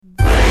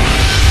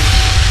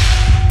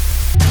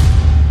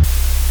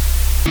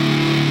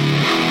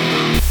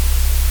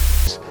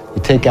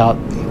take out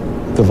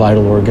the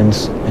vital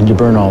organs and you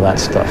burn all that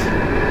stuff.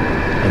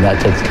 And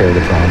that takes care of the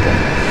problem.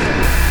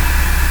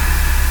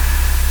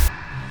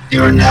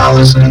 You are now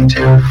listening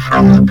to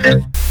From the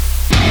Pit.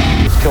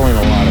 It's killing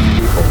a lot of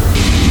people.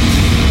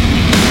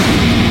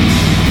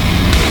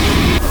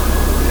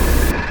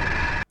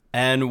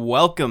 And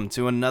welcome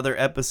to another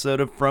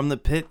episode of From the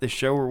Pit, the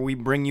show where we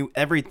bring you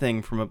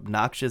everything from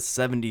obnoxious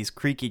 70s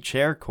creaky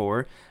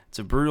chaircore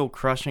to brutal,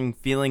 crushing,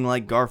 feeling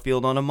like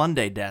Garfield on a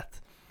Monday death.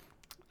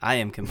 I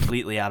am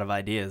completely out of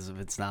ideas if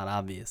it's not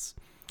obvious.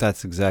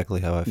 That's exactly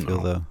how I feel,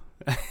 though.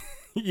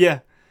 Yeah.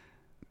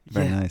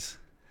 Very nice.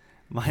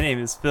 My name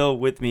is Phil.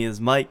 With me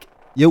is Mike.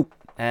 Yo.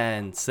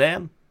 And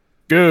Sam.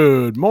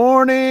 Good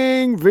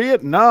morning,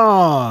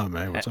 Vietnam.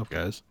 Hey, what's up,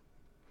 guys?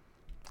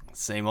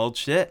 Same old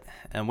shit.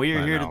 And we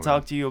are I here know, to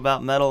talk man. to you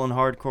about metal and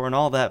hardcore and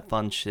all that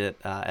fun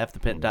shit.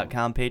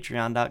 fthepit.com,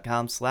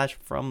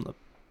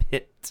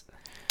 patreon.com/fromthepit.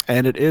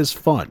 And it is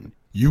fun.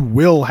 You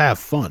will have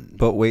fun.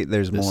 But wait,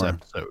 there's this more.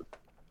 episode.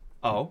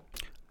 Oh.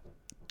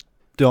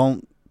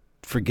 Don't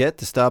forget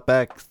to stop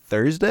back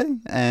Thursday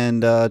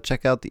and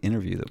check out the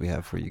interview that we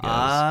have for you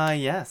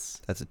guys.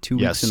 Yes. That's 2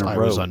 Yes, weeks in a I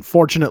row. was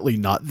unfortunately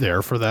not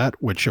there for that,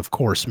 which of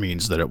course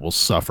means that it will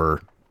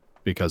suffer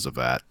because of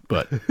that.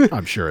 But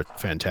I'm sure it's a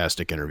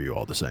fantastic interview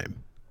all the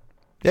same.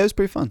 Yeah, it was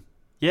pretty fun.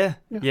 Yeah.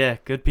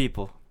 Good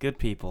people. Good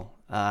people.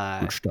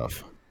 Good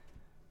stuff.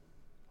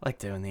 Like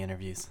doing the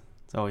interviews.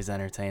 It's always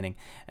entertaining.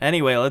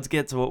 Anyway, let's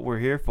get to what we're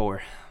here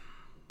for.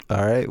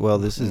 All right. Well,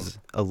 this is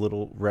a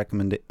little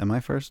recommendation. Am I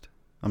first?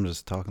 I'm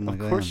just talking like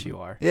I am. Of course you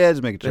are. Yeah,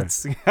 just making sure.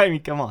 I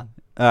mean, come on.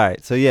 All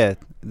right. So, yeah,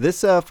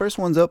 this first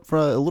one's up for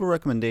a little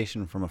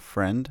recommendation from a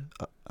friend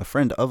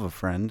of a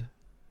friend.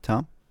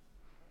 Tom?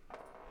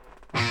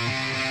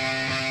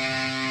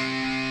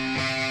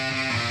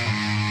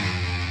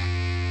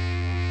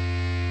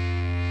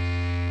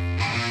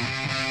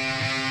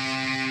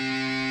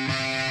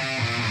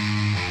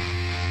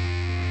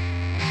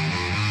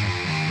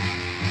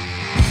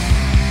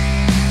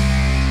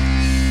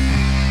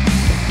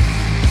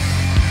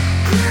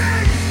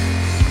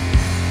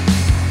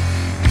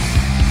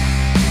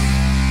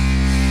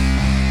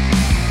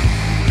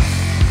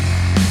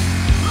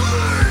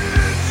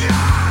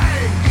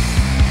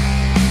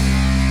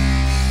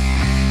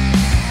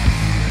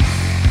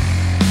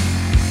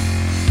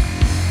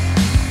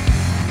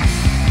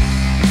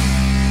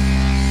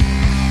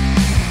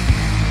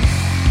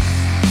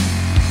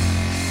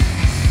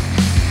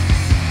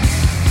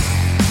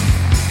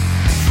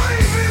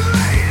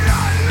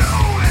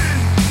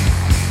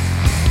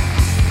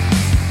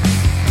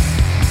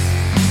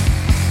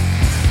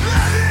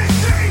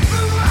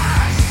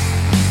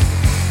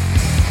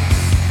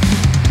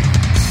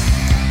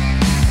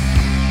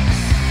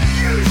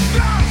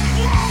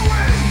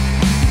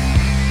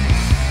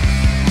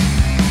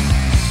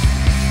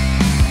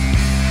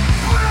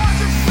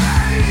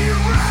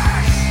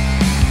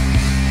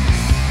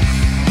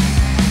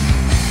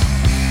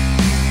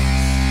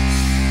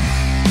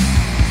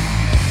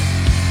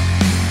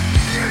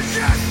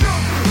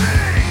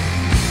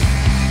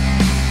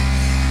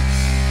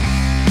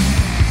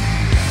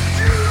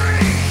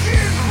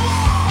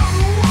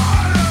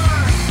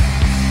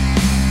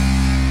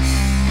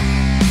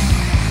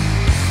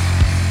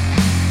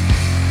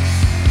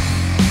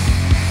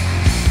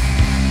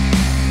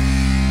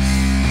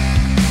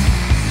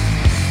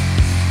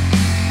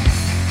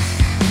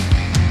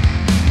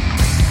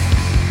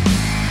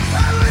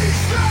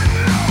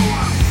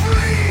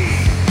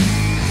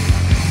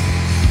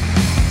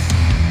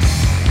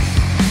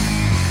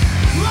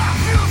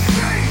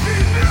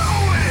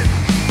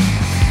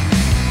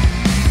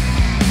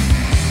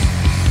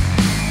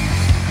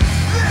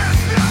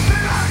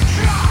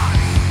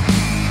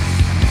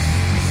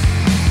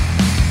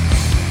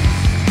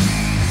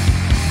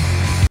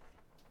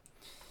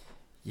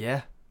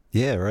 Yeah.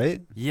 Yeah,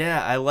 right?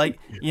 Yeah, I like,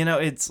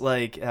 it's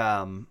like,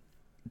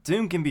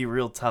 Doom can be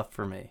real tough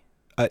for me.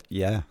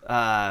 Yeah.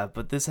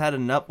 But this had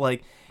enough,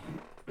 like,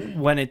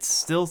 when it's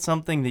still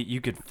something that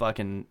you could fight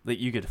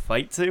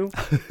to,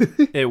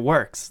 it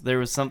works. There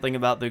was something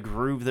about the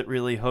groove that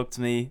really hooked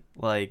me.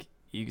 Like,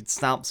 you could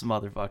stomp some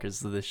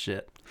motherfuckers to this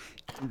shit.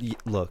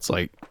 Look. It's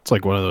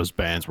like one of those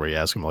bands where you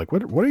ask them, like,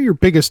 what are your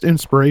biggest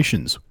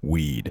inspirations?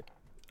 Weed.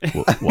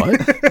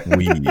 What?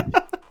 Weed.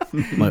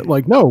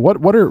 Like no.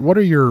 What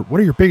are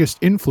your biggest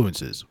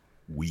influences?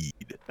 Weed.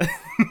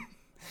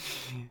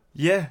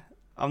 Yeah,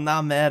 I'm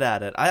not mad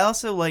at it. I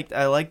also like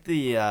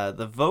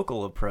the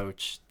vocal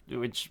approach,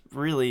 which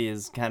really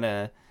is kind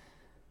of,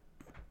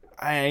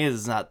 I guess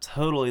it's not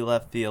totally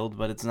left field,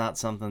 but it's not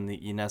something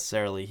that you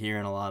necessarily hear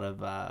in a lot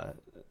of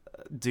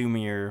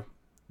doomier,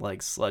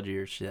 like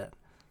sludgier shit.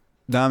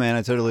 Nah, man,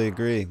 I totally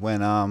agree. When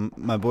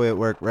my boy at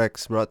work,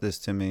 Rex, brought this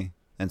to me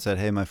and said,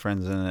 "Hey, my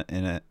friend's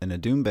in a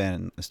doom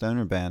band, a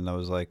stoner band," I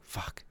was like,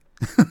 "Fuck!"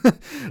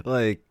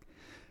 Like,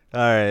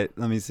 all right,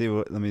 let me see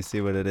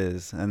what it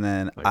is. And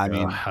then Like, how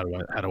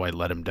do I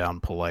let him down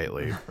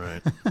politely,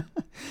 right?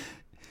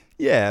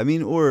 Yeah, I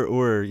mean, or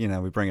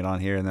we bring it on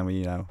here and then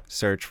we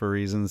search for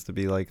reasons to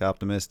be like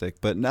optimistic.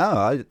 But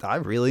no, I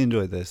really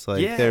enjoyed this.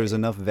 Like Yeah. there was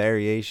enough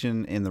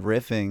variation in the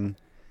riffing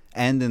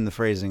and in the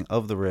phrasing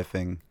of the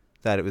riffing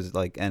that it was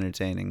like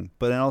entertaining.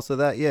 But then also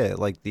that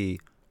like the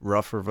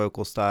rougher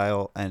vocal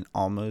style and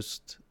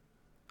almost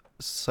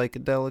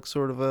psychedelic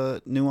sort of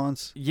a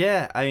nuance.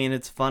 Yeah, I mean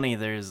it's funny.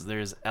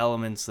 There's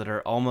elements that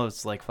are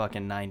almost like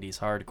fucking 90s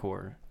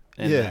hardcore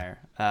in Yeah.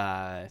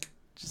 there.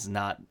 Just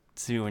not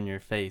too in your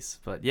face,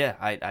 but yeah,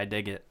 I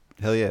dig it.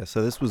 Hell yeah!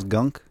 So this was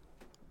Gunk,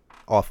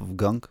 off of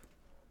Gunk.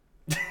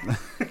 It's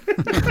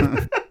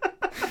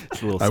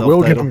a little I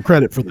will give self-titled. him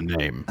credit for the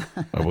name.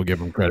 I will give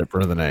him credit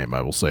for the name.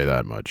 I will say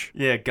that much.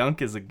 Yeah,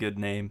 Gunk is a good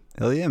name.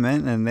 Hell yeah,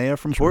 man! And they are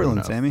from True Portland,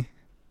 enough. Sammy.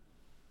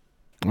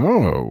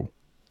 Oh,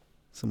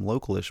 Some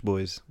localish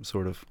boys,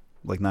 sort of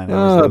like 9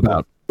 hours.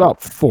 local. about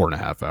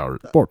 4.5 hours.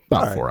 About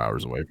Alright. 4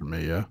 hours away from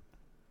me. Yeah.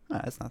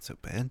 That's not so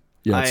bad.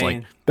 Yeah, I it's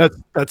mean- like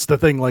that's the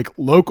thing. Like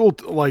local,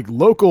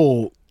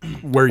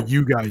 where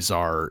you guys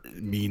are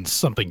means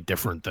something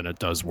different than it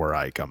does where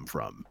I come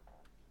from.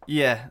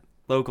 Yeah,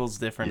 local's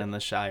different in the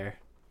Shire.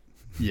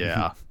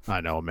 Yeah, I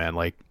know, man.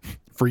 Like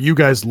for you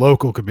guys,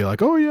 local could be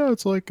like, oh yeah,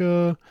 it's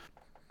over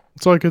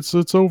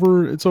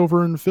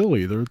in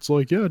Philly. There, it's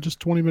like yeah, just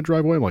 20-minute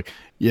drive away. I'm like,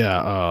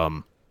 yeah,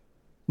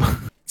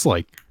 it's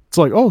like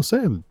oh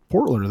Sam,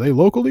 Portland, are they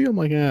local to you? I'm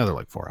like, yeah, they're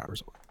like 4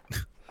 hours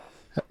away,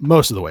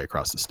 most of the way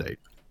across the state.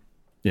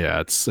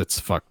 Yeah, it's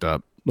fucked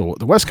up.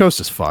 The West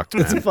Coast is fucked,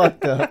 man. It's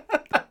fucked up.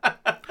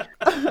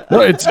 No,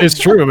 it's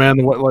true, man.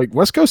 Like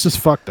West Coast is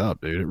fucked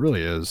up, dude. It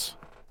really is.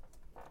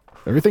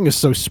 Everything is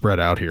so spread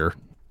out here.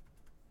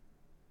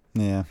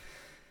 Yeah.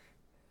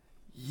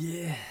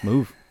 Yeah.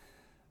 Move.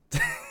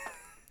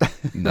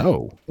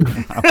 No.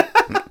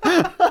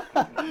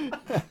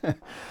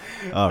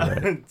 All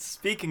right.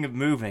 Speaking of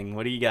moving,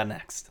 what do you got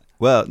next?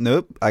 Well,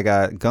 nope. I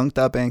got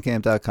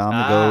gunk.bandcamp.com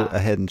to go Ah.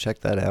 ahead and check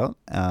that out.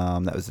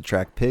 That was the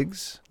track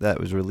Pigs. That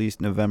was released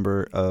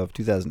November of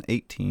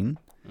 2018.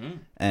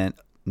 And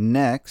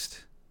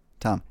next,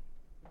 Tom.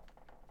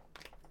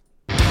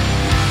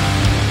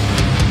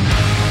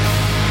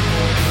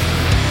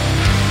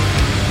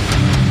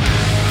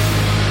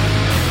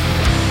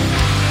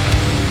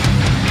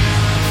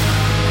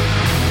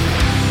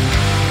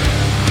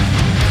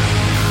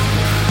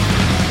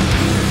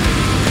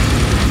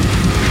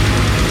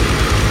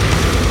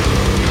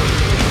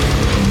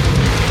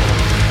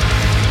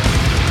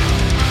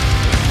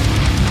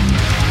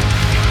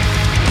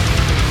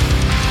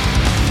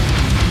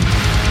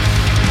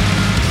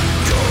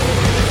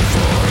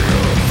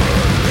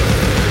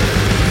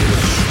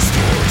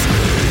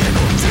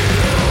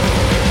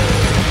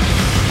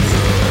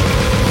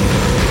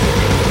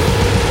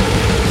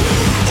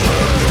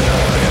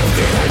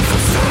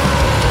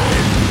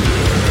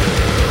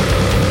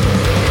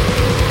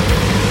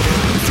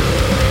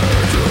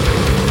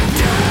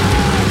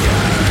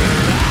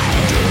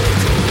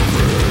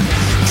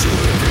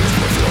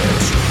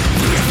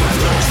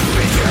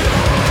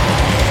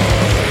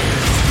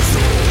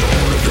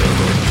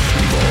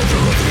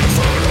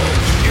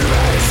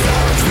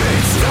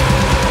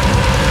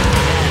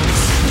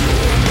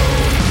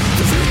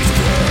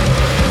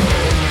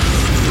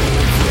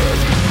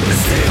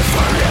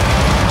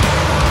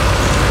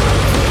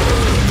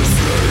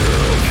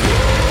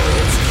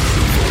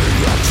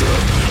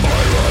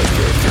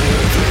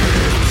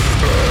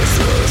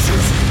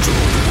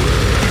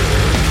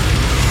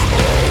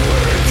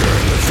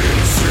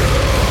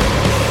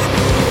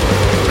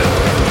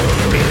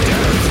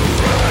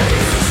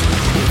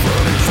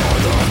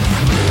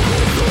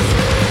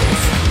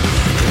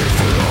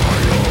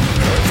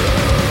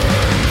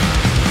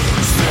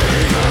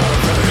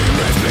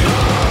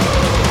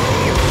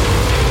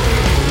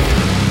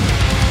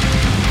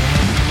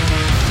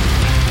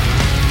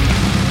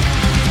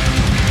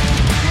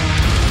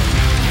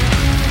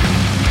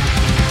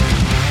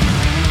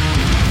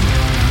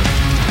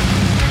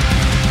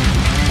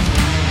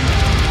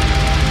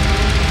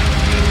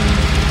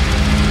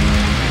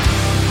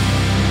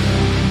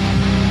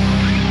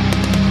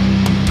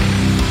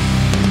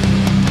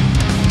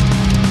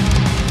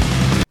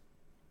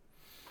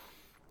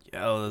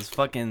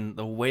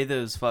 The way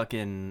those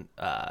fucking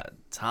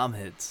tom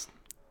hits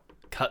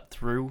cut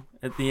through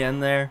at the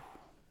end there.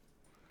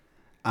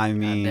 I damn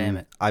mean,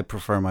 it. I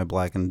prefer my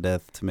Black and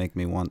Death to make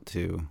me want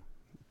to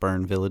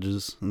burn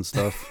villages and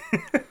stuff.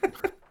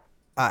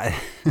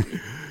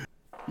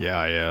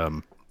 Yeah,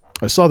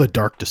 I saw the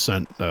Dark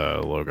Descent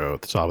logo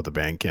at the top of the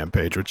Bandcamp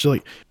page, which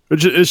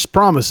is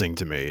promising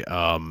to me.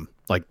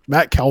 Like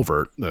Matt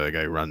Calvert, the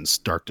guy who runs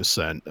Dark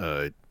Descent,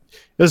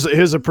 has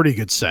a pretty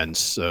good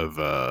sense of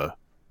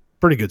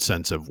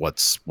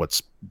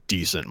what's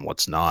decent and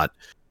what's not.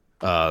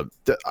 I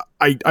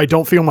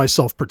don't feel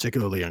myself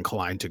particularly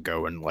inclined to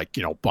go and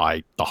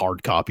buy the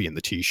hard copy and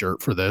the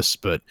T-shirt for this,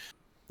 but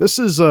this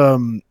is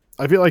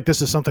I feel like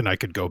this is something I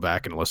could go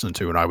back and listen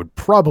to, and I would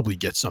probably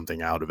get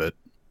something out of it.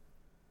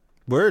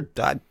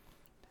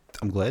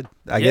 I'm glad.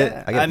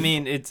 I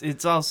mean,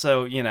 it's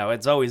also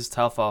it's always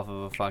tough off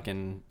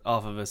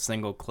of a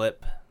single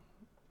clip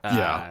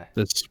Yeah,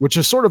 that's which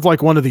is sort of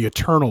like one of the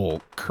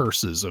eternal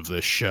curses of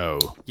this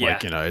show. Yeah.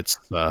 Like, it's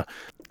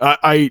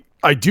I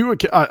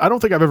don't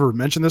think I've ever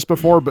mentioned this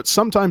before, but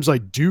sometimes I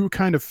do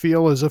kind of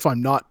feel as if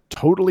I'm not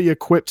totally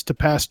equipped to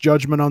pass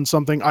judgment on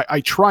something.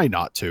 I try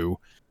not to,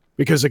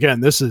 because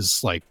again, this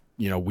is like,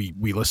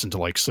 we listen to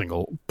like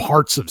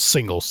parts of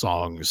single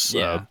songs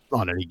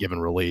on any given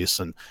release,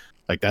 and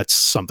like that's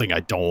something I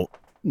don't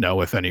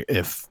know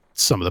if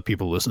some of the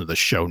people who listen to the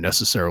show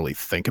necessarily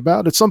think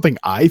about. It's something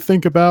I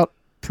think about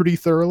pretty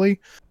thoroughly,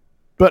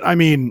 but I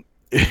mean,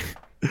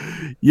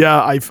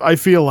 yeah, I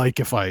feel like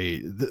if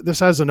this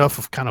has enough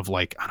of kind of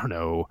like, I don't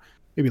know,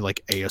 maybe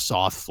like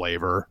Aosoth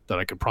flavor that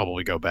I could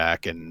probably go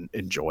back and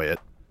enjoy it.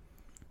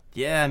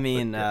 Yeah, I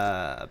mean,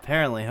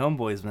 apparently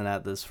Homeboy's been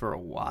at this for a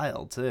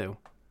while too.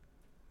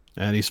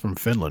 And he's from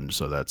Finland,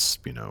 so that's,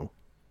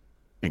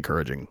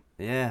 encouraging.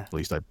 Yeah. At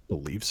least I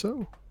believe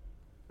so.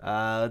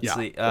 Let's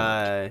see.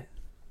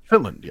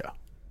 Finland, yeah.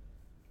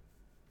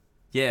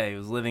 Yeah, he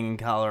was living in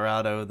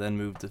Colorado, then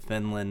moved to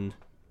Finland.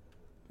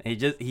 He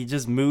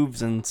just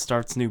moves and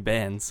starts new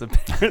bands,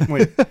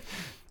 apparently.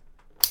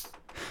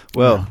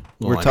 Well,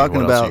 we're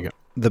talking about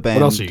the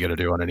band. What else are you going to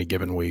do on any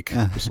given week?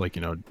 Just like,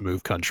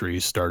 move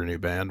countries, start a new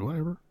band,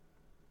 whatever.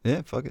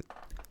 Yeah, fuck it.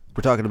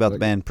 We're talking about the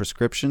band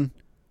Prescription,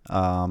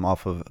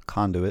 off of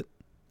Conduit.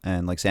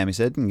 And like Sammy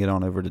said, you can get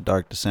on over to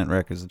Dark Descent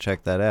Records to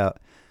check that out.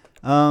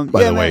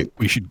 By the way,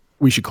 we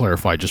should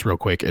clarify just real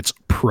quick. It's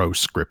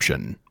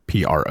Proscription,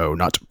 PRO,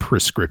 not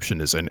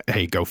prescription as in,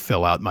 hey, go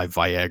fill out my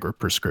Viagra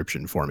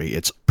prescription for me.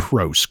 It's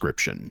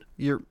Proscription.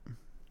 You're,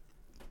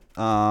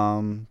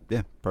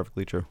 yeah,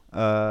 perfectly true. We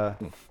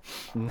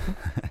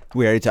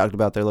already talked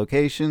about their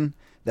location.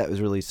 That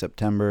was released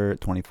September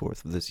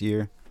 24th of this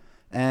year.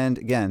 And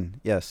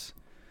again, yes,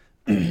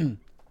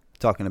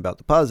 talking about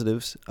the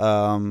positives,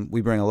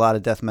 we bring a lot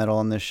of death metal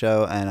on this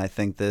show, and I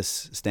think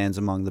this stands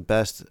among the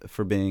best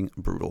for being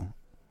brutal,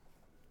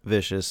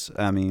 vicious.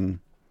 I mean,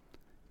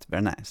 it's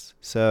very nice.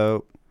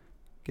 So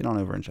get on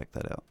over and check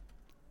that out.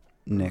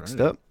 Next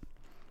up,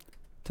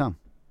 Tom.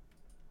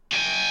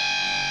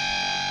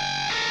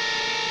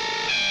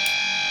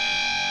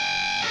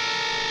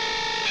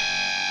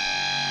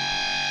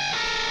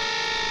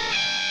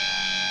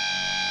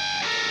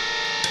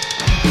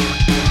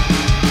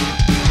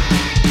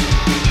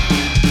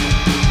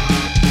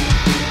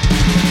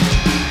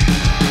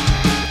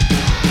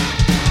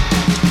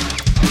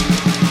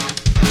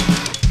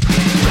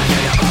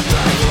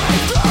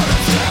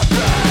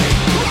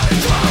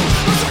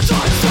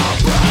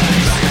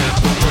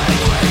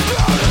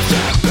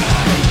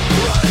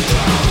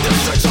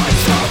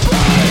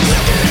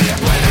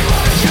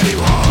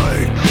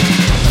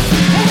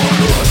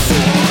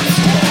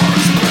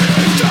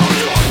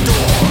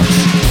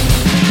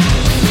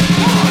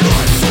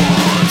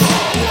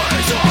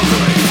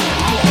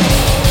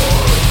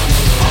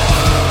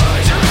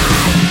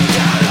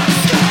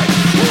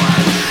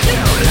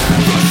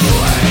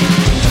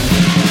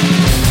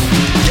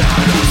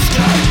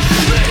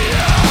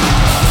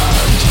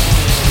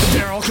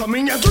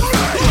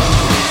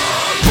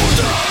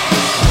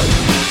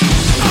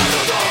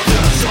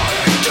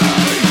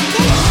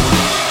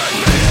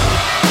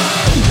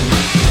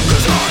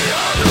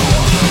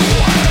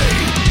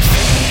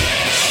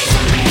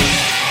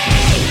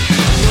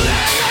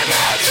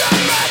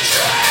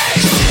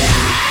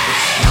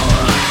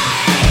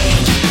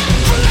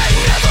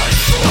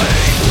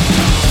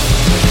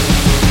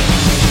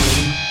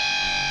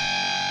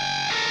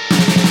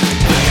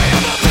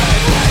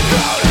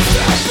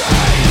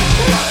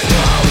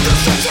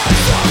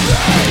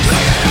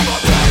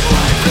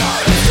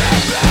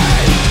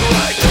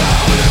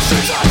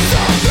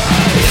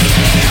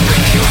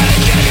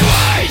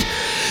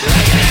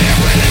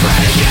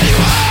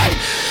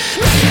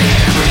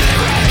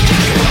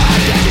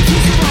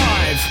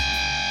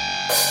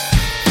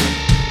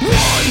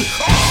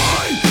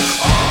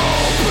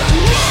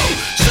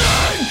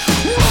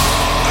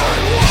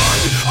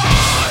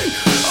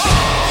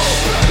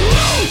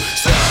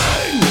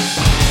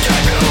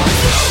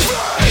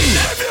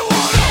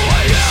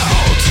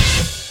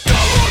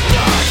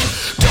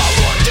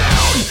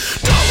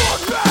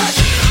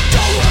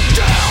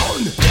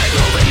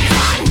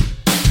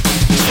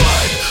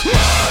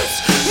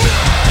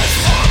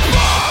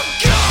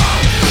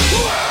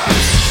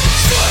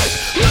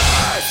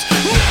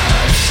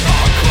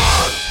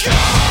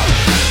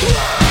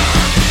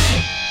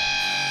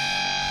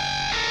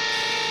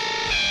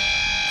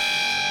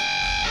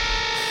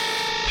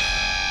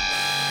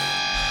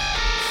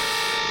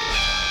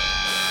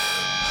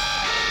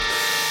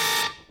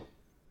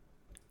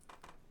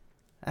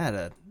 Had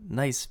a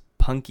nice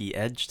punky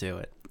edge to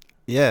it.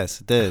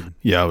 Yes, it did.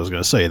 Yeah, I was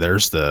gonna say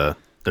there's the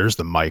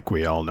mic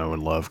we all know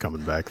and love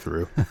coming back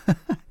through.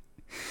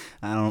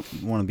 I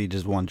don't want to be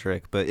just one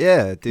trick, but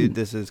yeah, dude,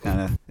 this is kind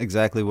of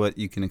exactly what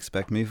you can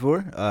expect me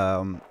for.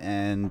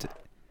 And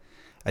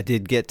I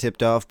did get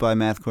tipped off by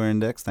Mathcore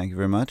Index. Thank you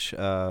very much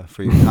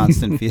for your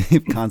constant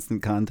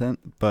constant content.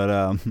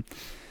 But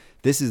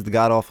This is the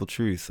God Awful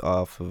Truth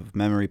off of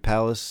Memory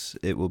Palace.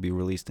 It will be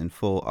released in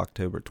full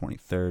October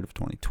 23rd of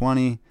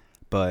 2020,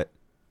 but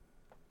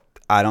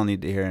I don't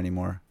need to hear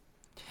anymore.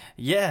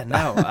 Yeah,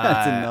 no.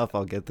 That's enough.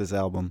 I'll get this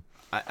album.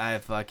 I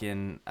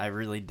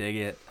really dig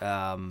it.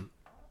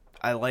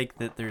 I like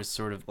that there's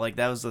sort of, like,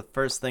 that was the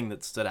first thing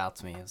that stood out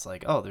to me. It's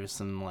like, oh, there's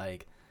some,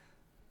 like,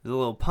 a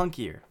little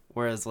punkier.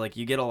 Whereas, like,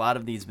 you get a lot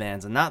of these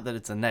bands, and not that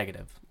it's a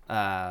negative,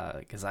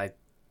 because I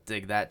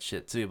dig that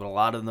shit too, but a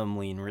lot of them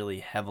lean really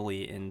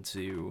heavily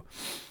into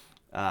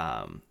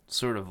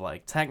sort of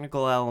like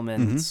technical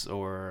elements,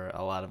 or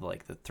a lot of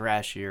like the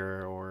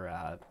thrashier or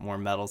more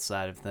metal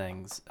side of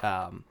things,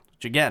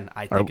 which again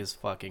I think is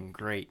fucking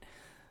great.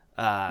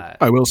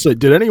 I will say,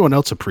 did anyone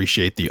else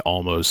appreciate the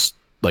almost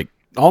but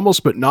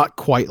not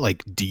quite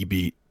like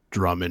D-beat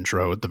drum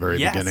intro at the very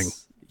beginning?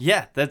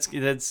 Yeah, that's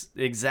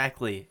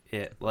exactly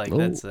it. Like,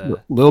 that's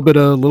a little bit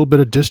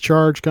of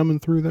discharge coming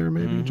through there,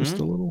 maybe just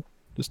a little.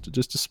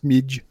 Just a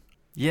smidge.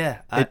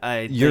 Yeah,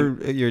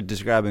 you're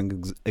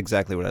describing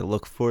exactly what I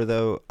look for,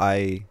 though.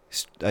 I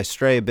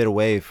stray a bit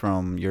away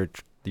from your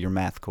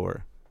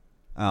mathcore.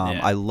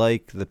 I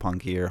like the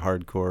punkier,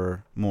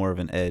 hardcore, more of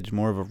an edge,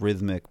 more of a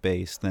rhythmic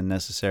bass than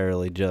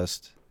necessarily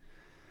just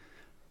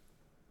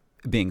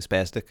being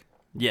spastic.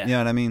 Yeah, you know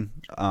what I mean.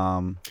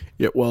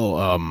 Yeah. Well,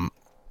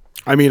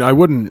 I mean, I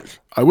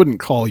wouldn't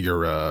call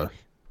your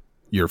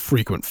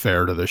frequent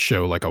fare to the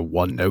show like a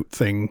one note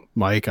thing,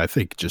 Mike. I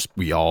think just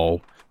we all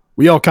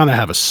kind of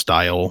have a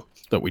style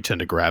that we tend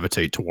to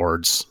gravitate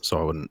towards.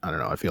 So I don't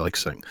know. I feel like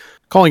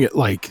calling it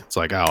like, it's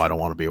like, oh, I don't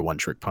want to be a one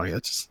trick pony.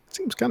 That just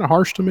seems kind of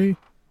harsh to me.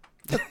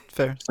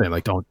 Fair. Saying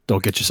like, don't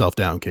get yourself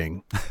down,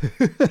 King.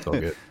 It's all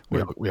good.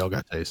 We all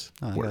got taste.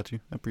 I got you.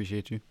 I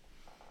appreciate you.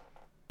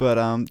 But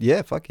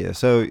yeah, fuck yeah.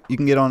 So you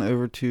can get on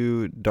over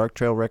to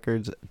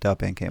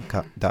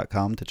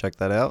darktrailrecords.bandcamp.com to check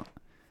that out.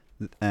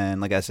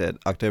 And like I said,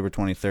 October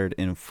 23rd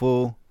in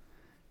full.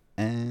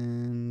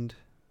 And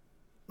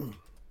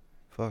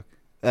fuck.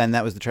 And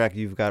that was the track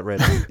You've Got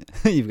Red.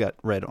 You've Got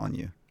Red on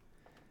You.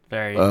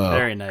 Very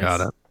nice.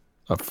 God,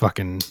 a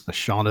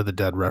Shaun of the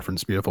Dead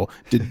reference. Beautiful.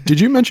 Did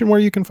you mention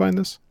where you can find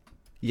this?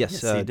 Yes,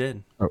 he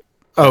did. Oh,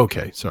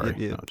 okay. Sorry.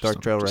 Yeah,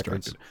 Dark Trail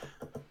Records.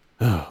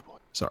 Oh boy,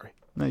 sorry.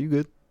 No, you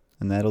good.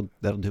 And that'll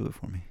do it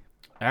for me.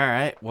 All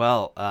right.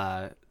 Well,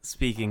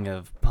 speaking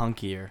of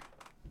punkier,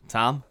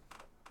 Tom.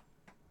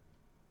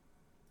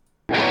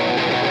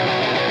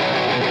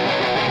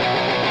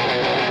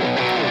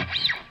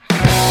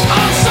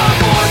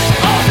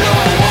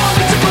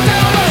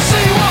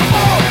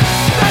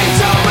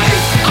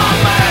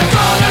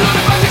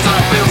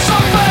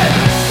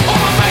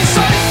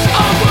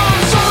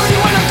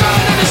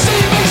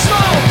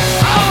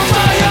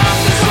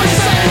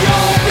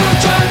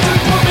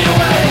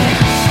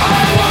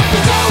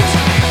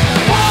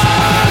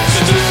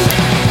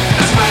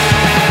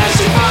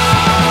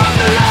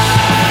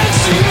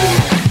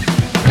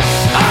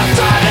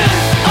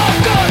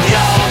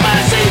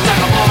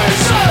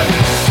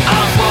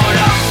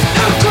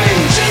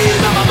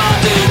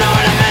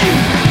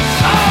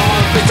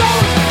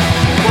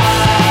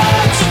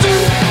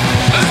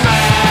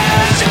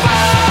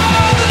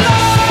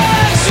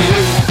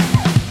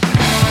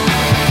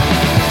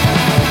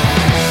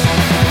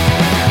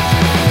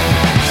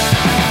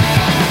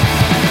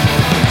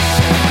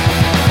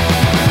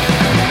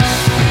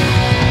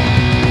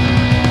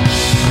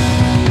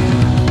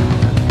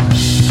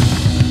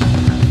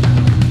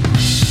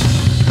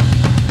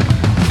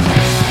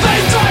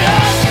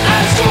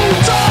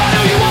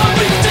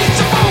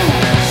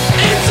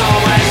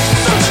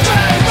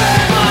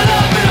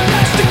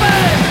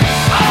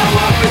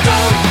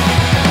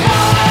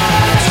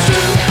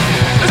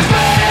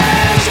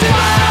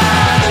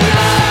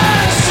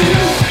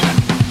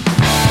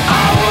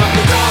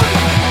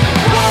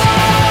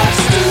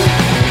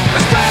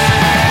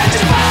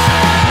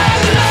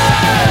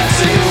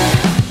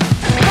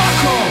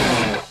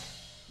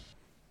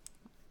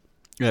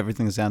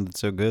 Everything sounded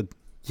so good.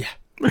 Yeah.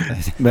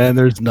 Man,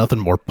 there's nothing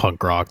more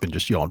punk rock than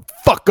just yelling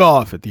 "fuck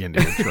off" at the end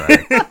of the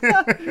track.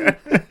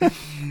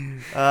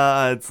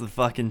 It's the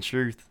fucking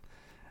truth.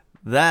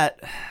 That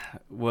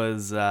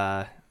was,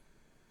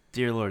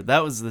 dear Lord,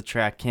 that was the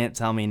track "Can't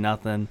Tell Me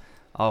Nothing"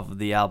 off of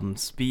the album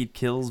Speed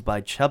Kills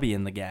by Chubby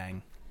and the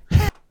Gang.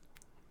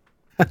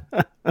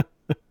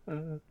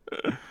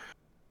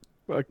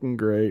 Fucking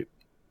great.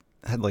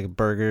 Had like a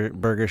burger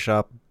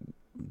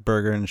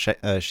and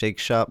shake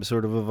shop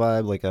sort of a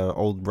vibe, like a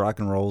old rock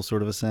and roll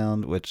sort of a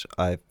sound, which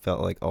I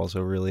felt like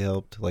also really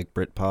helped, like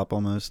Britpop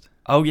almost.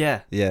 Oh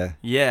yeah. Yeah.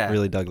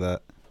 Really dug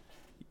that.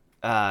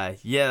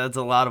 Yeah, that's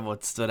a lot of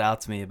what stood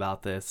out to me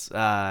about this.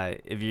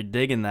 If you're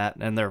digging that,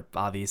 and they're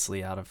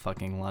obviously out of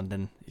fucking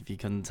London, if you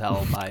couldn't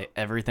tell by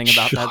everything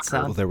about that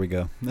sound. Well, there we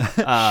go.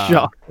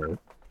 Shocker.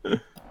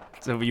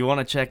 So if you want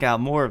to check out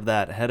more of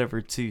that, head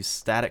over to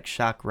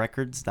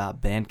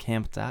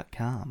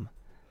staticshockrecords.bandcamp.com.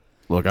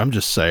 Look, I'm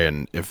just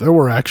saying, if there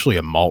were actually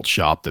a malt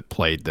shop that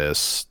played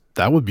this,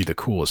 that would be the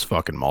coolest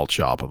fucking malt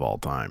shop of all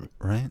time.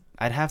 Right?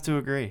 I'd have to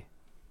agree.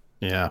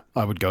 Yeah,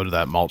 I would go to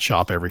that malt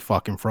shop every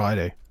fucking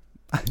Friday.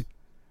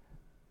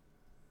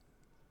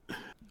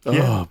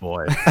 Oh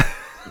boy.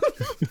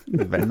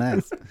 Very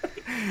nice.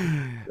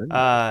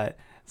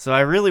 So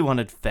I really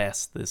wanted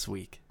Fast this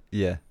week.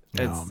 Yeah.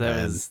 Oh,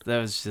 that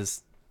was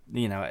just,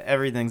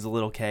 everything's a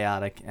little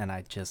chaotic, and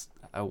I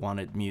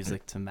wanted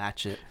music to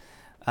match it.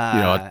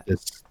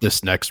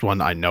 This next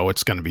one, I know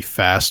it's going to be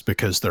fast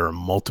because there are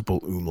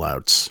multiple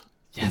umlauts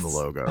in the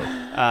logo.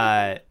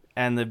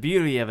 And the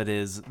beauty of it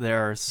is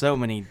there are so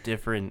many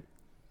different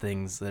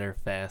things that are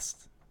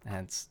fast,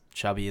 and it's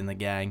Chubby and the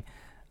gang.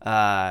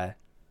 But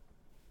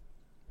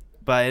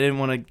I didn't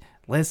want to.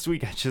 Last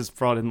week I just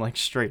brought in like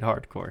straight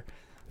hardcore.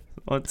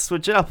 Let's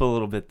switch it up a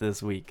little bit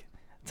this week.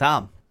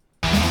 Tom.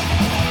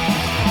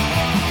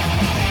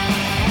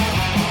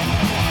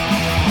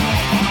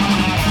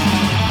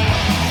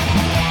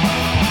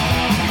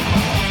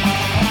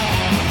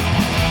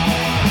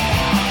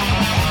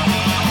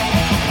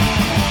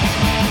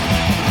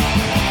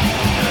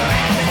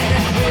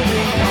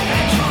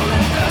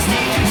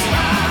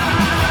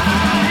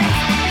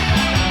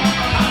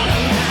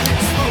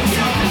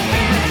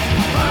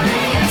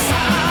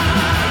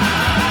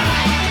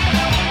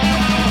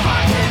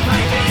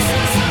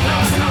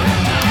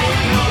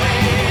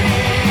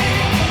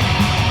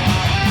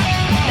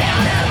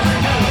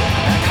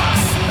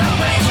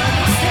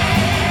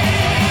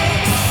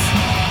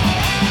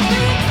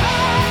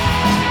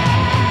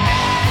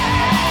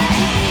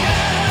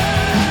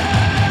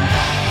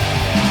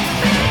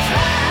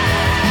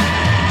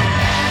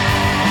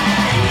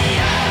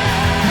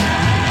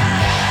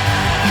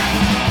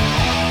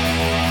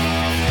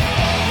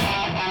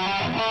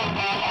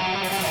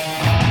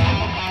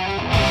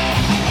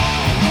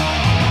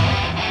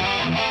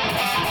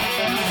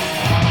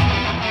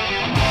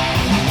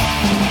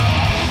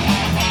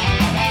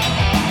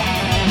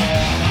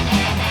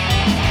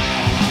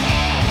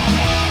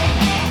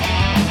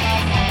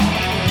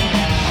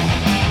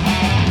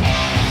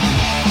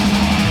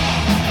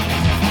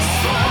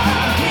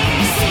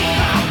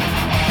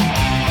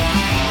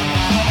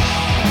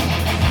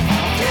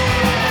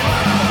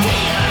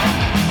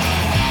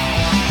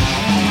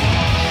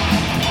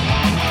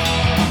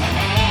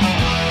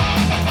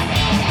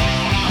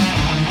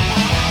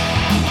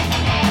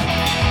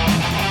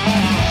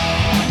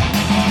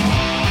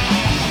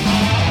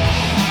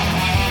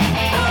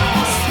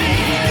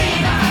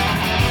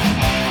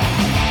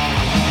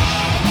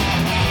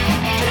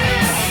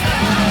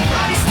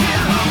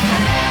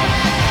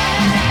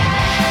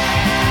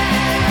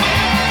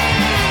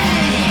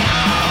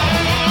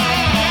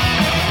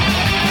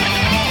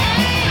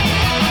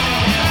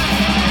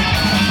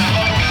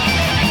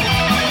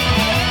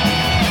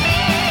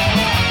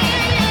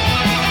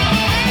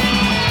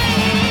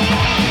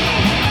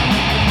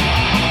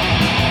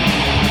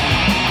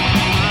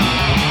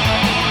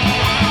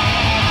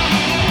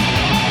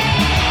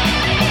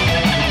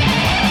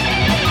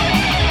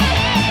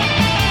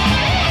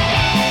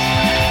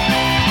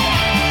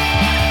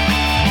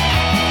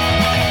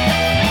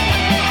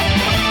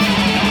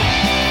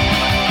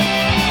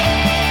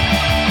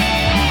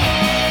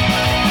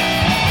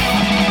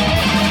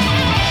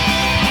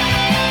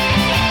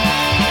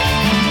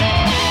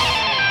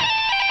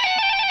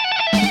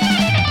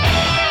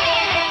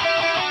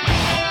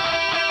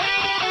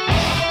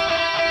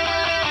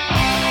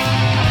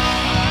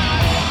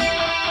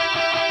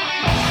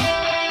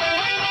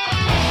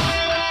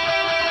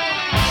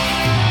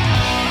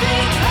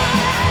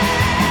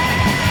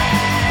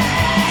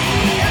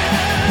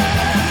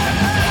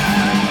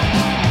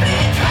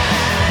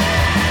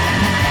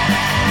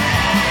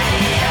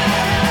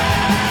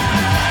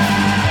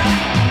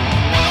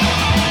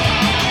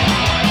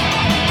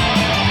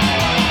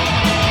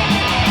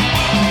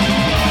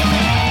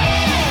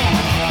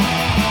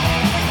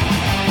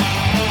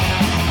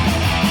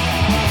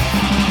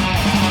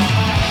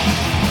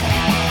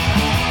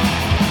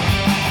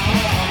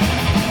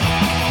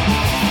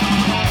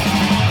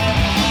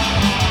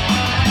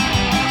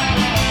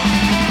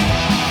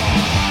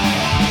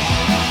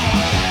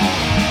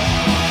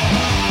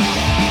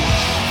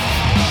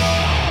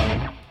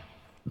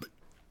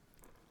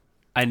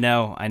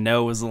 I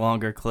know it was a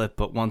longer clip,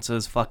 but once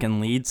those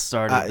fucking leads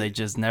started, they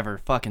just never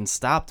fucking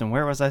stopped. And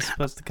where was I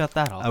supposed to cut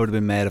that off? I would have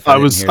been mad if I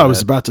didn't hear I was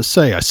that. about to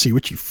say, I see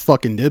what you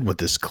fucking did with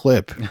this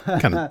clip.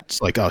 Kind of,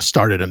 it's like,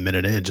 started a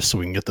minute in just so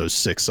we can get those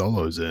 6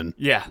 solos in.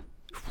 Yeah,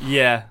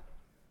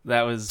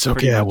 that was. It's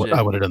okay. I would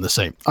have done the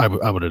same. I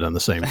would have done the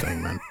same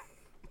thing, man.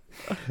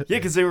 Yeah,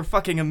 because they were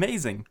fucking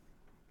amazing.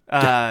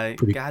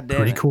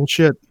 Pretty cool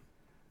shit.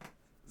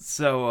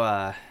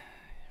 So,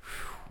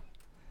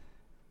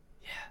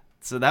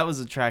 So that was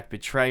the track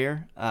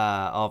Betrayer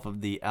off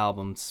of the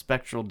album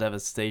Spectral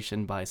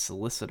Devastation by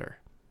Solicitor.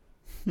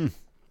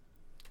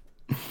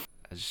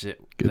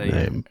 Shit. Good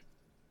name.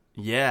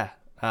 Yeah.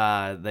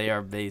 They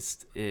are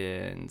based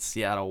in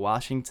Seattle,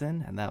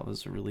 Washington, and that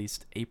was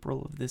released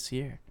April of this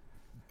year.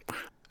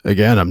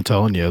 Again, I'm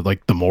telling you,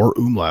 like, the more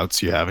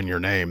umlauts you have in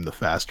your name, the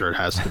faster it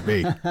has to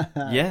be.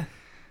 Yeah.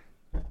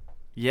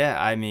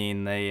 Yeah, I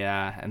mean, they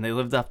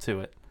lived up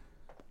to it.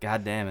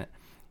 God damn it.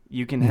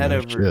 You can head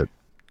over... Shit.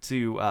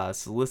 to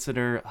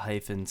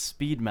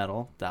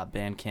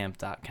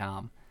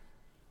solicitor-speedmetal.bandcamp.com.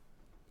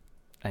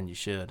 And you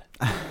should.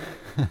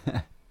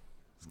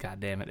 God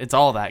damn it. It's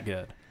all that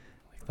good.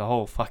 Like, the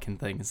whole fucking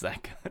thing is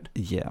that good.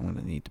 Yeah, I'm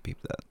gonna need to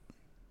peep that.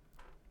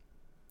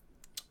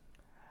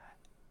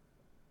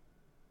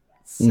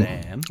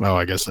 Sam. Oh,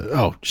 I guess.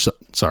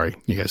 Sorry.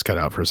 You guys cut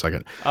out for a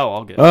second. Oh,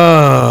 all good.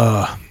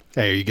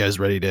 Hey, are you guys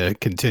ready to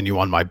continue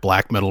on my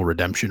black metal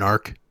redemption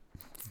arc?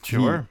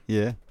 Sure.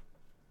 Yeah.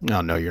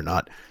 No, you're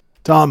not.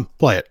 Tom,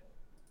 play it.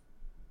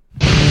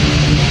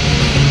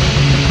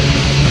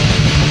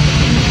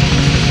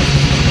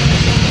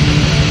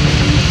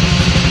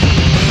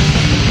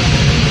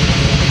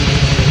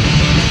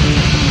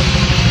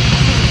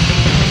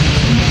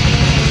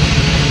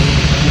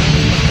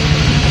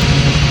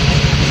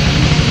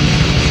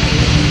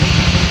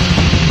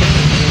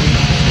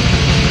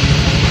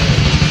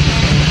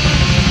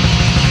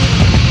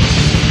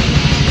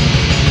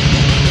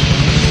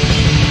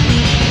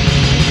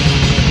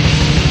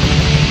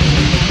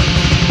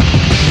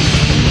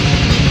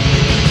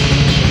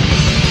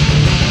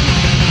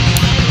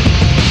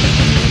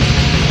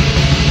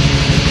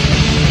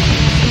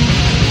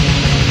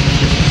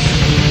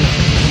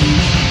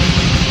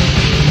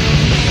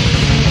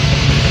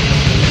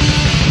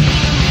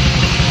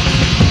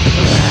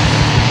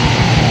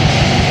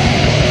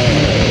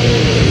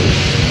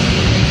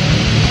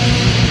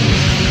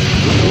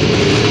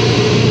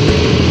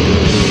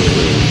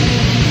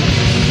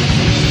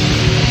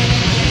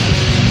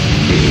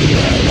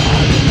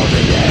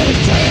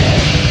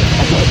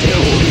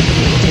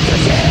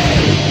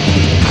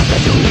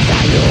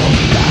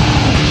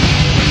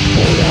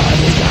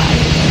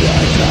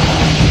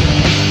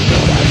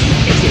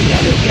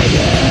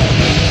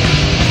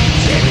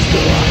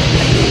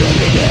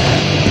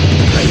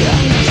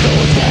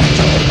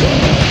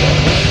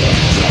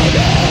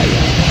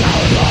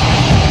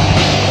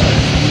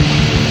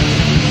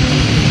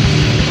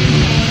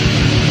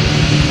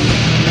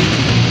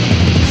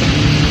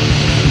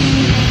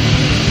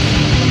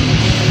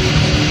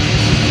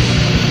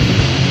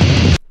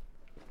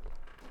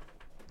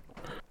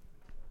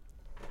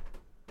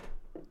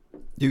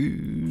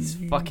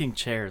 These fucking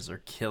chairs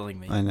are killing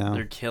me. I know.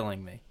 They're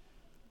killing me.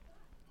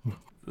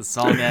 The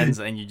song ends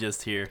and you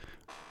just hear.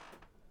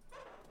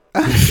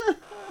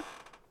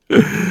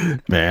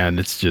 Man,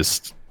 it's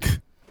just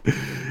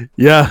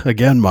yeah,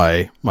 again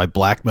my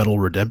black metal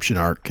redemption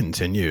arc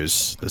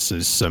continues. This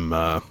is some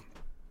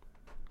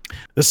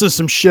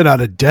shit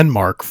out of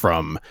Denmark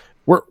from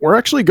we're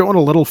actually going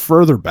a little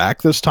further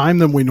back this time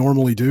than we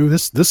normally do.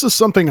 This is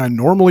something I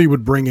normally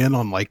would bring in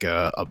on like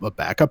a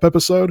backup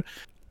episode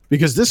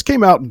because this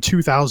came out in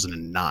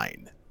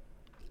 2009.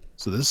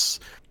 So this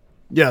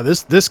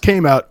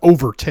came out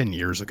over 10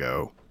 years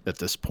ago at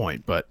this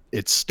point, but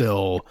it's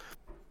still,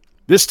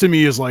 this to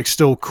me is like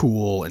still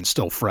cool and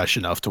still fresh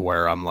enough to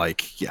where I'm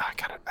like, yeah,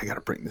 I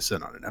gotta bring this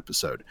in on an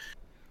episode.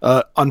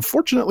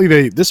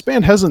 Unfortunately, this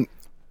band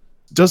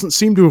doesn't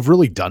seem to have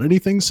really done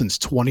anything since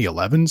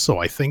 2011, so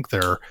I think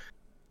they're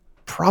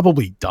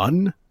probably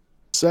done,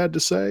 sad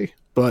to say.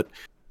 But,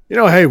 you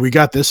know, hey, we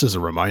got this as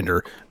a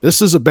reminder.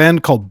 This is a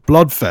band called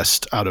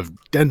Bloodfest out of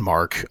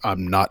Denmark.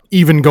 I'm not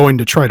even going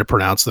to try to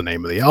pronounce the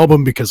name of the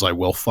album because I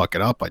will fuck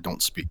it up. I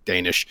don't speak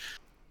Danish.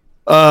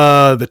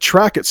 The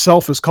track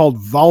itself is called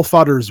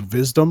Valfader's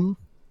Wisdom,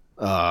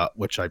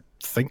 which I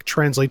think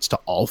translates to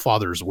All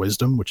Father's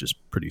Wisdom, which is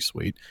pretty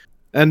sweet.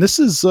 And this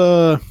is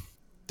their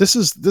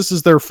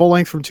full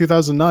length from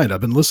 2009.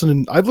 I've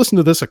listened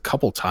to this a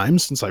couple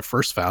times since I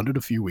first found it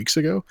a few weeks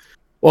ago.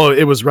 Well,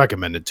 it was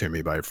recommended to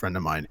me by a friend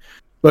of mine,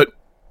 but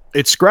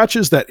it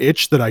scratches that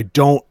itch that I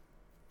don't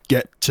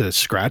get to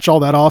scratch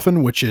all that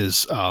often, which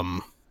is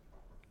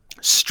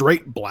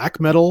straight black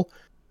metal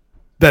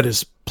that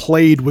is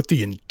played with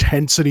the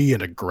intensity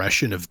and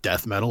aggression of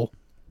death metal,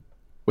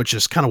 which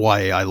is kind of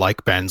why I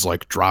like bands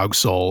like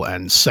Draugsoul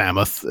and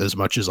Samoth as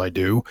much as I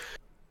do.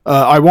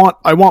 I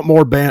want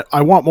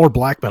more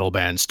black metal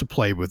bands to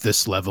play with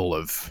this level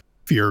of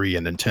fury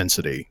and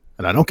intensity,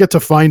 and I don't get to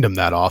find them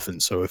that often.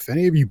 So if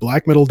any of you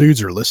black metal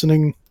dudes are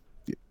listening,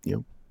 you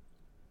know,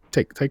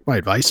 take my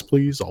advice,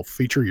 please. I'll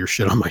feature your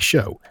shit on my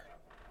show.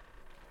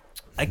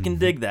 I can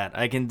dig that.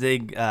 I can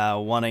dig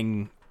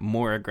wanting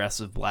more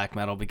aggressive black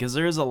metal because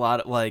there is a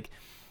lot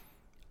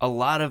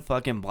of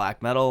fucking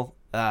black metal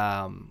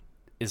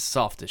is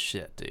soft as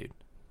shit, dude.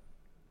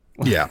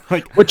 Yeah.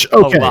 Like, Which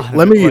okay,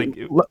 let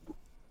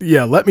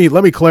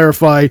me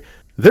clarify.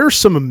 There's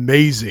some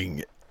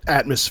amazing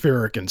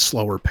atmospheric and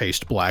slower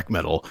paced black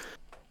metal,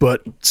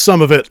 but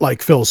some of it,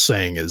 like Phil's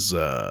saying, is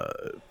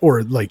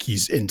or like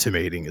he's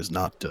intimating, is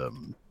not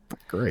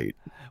great.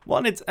 Well,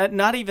 and it's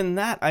not even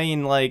that. I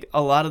mean, like,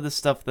 a lot of the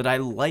stuff that I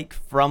like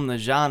from the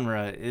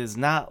genre is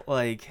not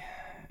like,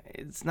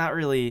 it's not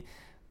really,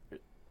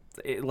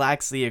 it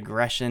lacks the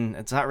aggression.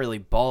 It's not really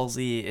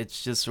ballsy.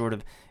 It's just sort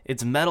of,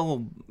 it's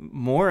metal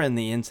more in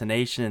the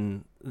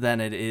intonation than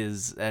it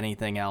is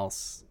anything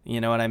else. You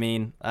know what I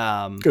mean?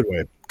 Good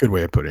way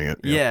of putting it.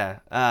 Yeah.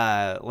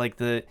 Like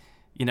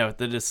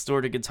the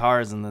distorted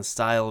guitars and the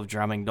style of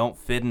drumming don't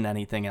fit in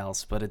anything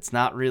else, but it's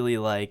not really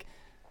like,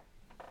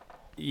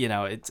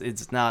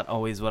 it's not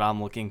always what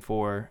I'm looking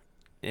for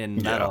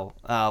in metal.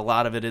 A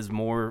lot of it is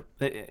more,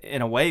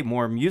 in a way,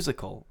 more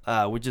musical,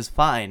 which is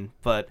fine,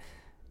 but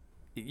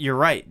you're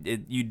right.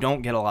 You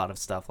don't get a lot of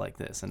stuff like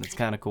this, and it's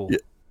kind of cool.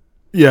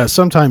 Yeah,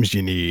 sometimes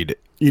you need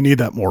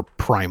that more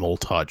primal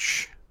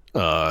touch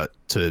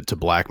to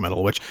black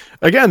metal, which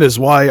again is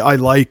why I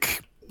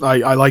like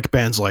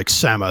bands like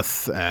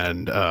Samhath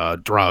and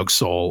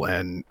Draugsoul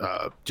and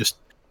just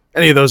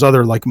any of those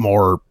other like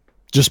more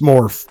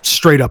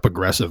straight up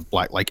aggressive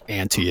black, like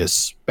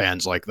Antaeus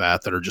bands like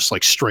that are just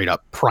like straight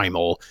up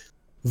primal,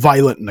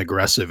 violent and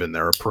aggressive in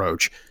their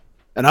approach.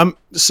 And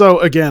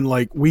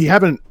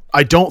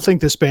I don't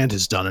think this band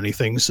has done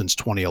anything since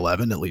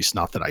 2011, at least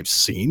not that I've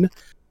seen.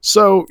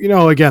 So,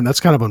 again, that's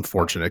kind of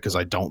unfortunate because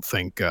I don't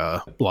think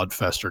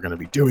Bloodfest are going to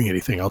be doing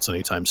anything else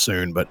anytime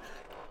soon. But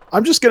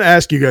I'm just going to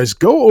ask you guys,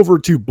 go over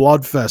to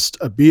Bloodfest,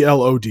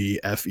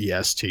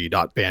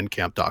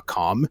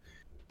 BLODFEST.bandcamp.com.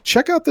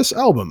 Check out this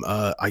album.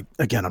 I'm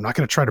not going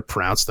to try to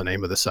pronounce the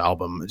name of this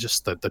album.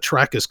 Just the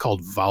track is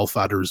called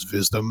Valfader's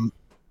Wisdom.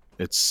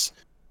 It's,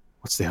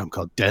 what's the album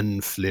called?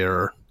 Den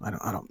Flir.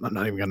 I'm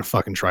not even going to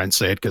fucking try and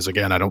say it because,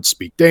 again, I don't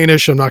speak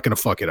Danish. I'm not going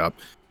to fuck it up.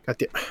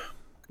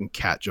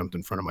 Cat jumped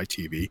in front of my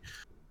TV.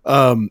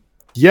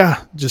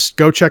 Just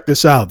go check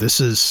this out.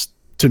 This is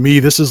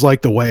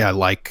like the way I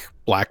like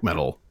black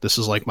metal. This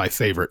is like my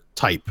favorite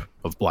type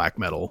of black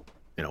metal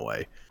in a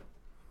way.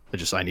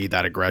 I need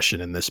that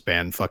aggression, and this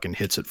band fucking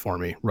hits it for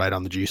me right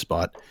on the G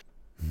spot.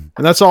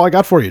 And that's all I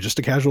got for you, just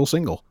a casual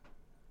single.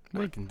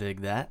 We can dig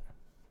that.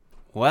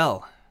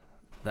 Well,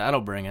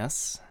 that'll bring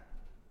us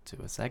to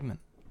a segment.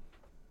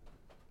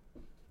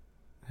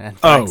 And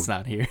Frank's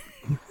not here.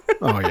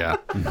 Oh yeah.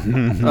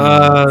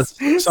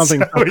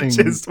 Something. It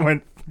just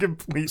went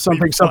completely.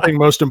 Something.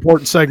 Most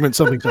important segment.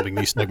 Something.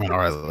 New segment. All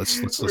right.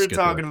 Let's We're get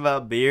talking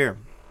about beer.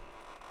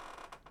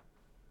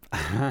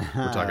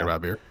 We're talking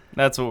about beer.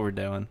 That's what we're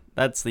doing.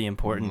 That's the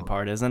important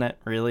part, isn't it?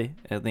 Really,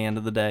 at the end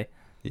of the day.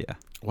 Yeah.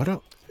 What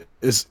else?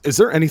 Is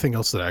there anything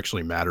else that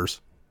actually matters?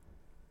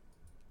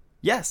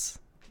 Yes.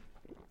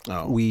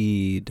 Oh.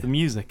 Weed. The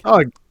music.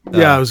 Oh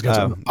yeah, I was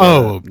gonna say.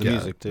 The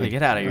music too. Hey,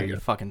 get out of here, you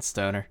fucking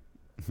stoner.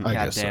 I God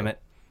guess damn so.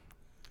 it.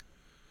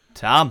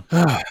 Tom.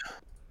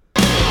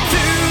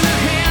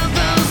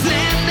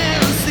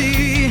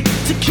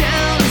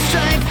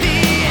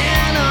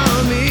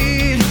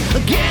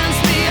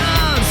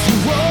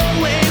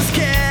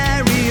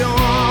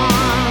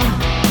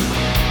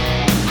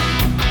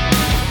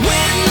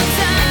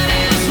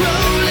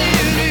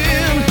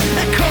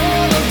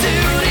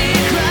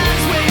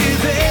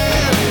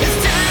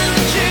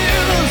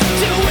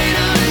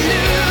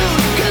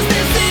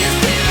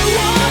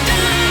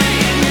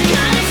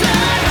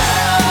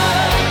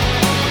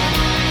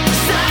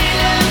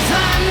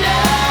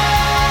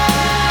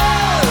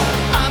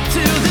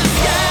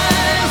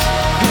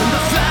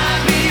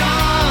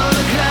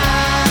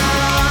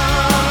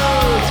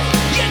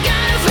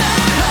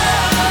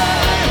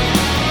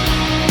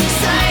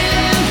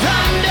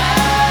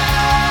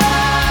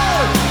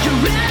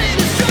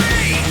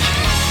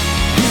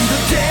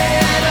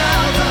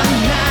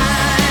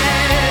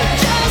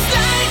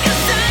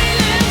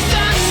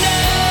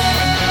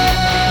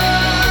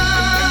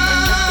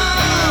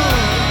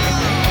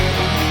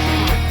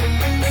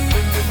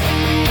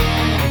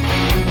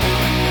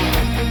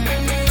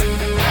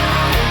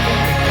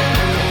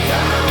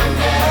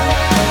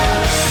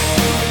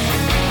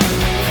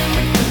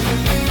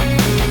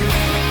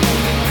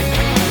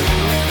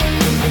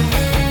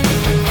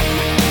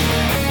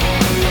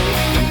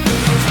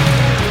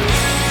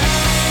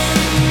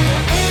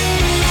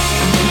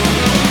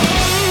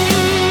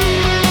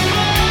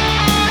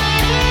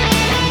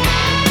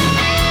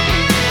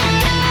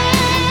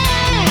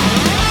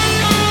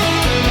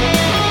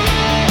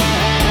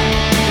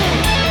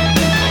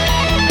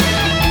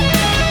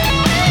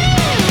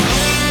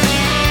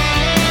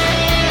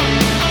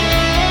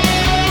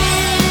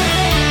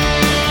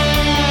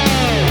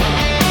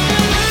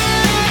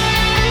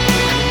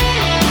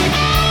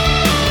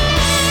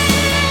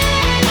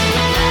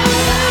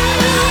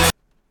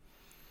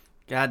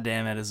 God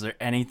damn it, is there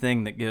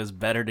anything that goes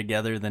better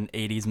together than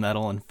 80s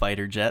metal and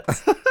fighter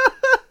jets?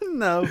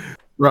 No.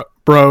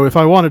 Bro, if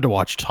I wanted to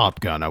watch Top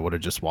Gun, I would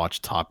have just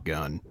watched Top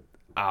Gun.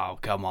 Oh,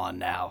 come on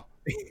now.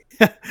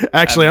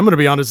 Actually, I'm going to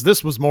be honest,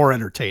 this was more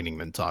entertaining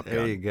than Top Gun.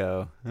 There you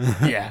go.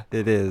 Yeah.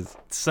 It is.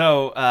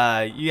 So,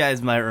 you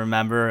guys might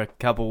remember a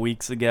couple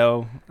weeks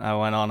ago, I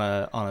went on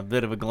a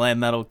bit of a glam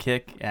metal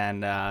kick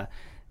and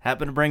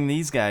happened to bring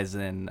these guys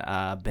in,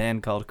 a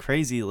band called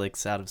Crazy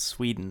Licks out of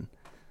Sweden.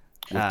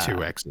 With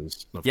two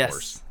X's, of course.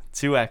 Yes,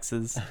 two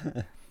X's.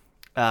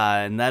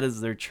 And that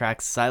is their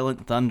track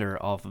Silent Thunder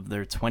off of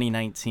their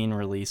 2019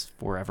 release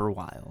Forever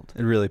Wild.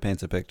 It really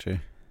paints a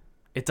picture.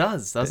 It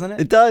does, doesn't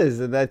it? It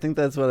does, and I think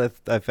that's what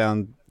I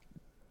found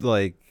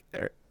like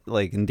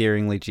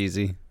endearingly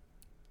cheesy.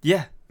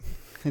 Yeah.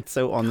 It's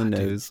so on the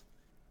nose.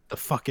 the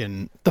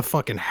fucking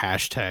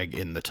hashtag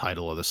in the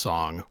title of the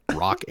song,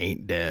 "Rock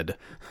Ain't Dead."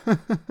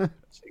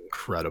 It's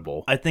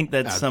incredible. I think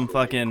that's some Absolutely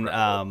fucking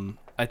incredible.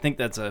 I think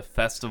that's a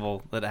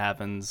festival that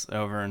happens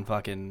over in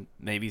fucking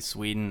maybe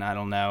Sweden, I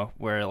don't know,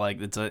 where like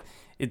it's a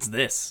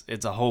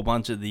whole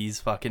bunch of these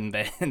fucking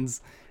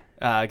bands,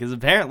 because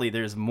apparently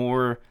there's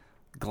more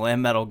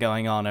glam metal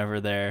going on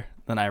over there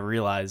than I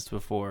realized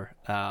before.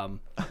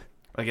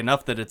 Like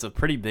enough that it's a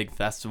pretty big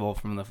festival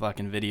from the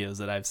fucking videos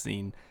that I've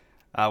seen,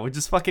 which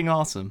is fucking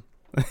awesome.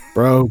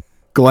 Bro,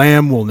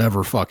 glam will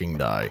never fucking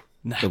die.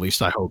 No. At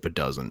least I hope it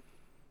doesn't.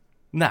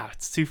 No,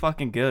 it's too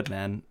fucking good,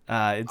 man.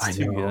 It's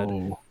too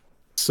good.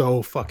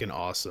 So fucking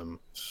awesome.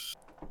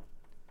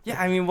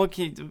 Yeah, I mean,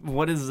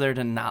 what is there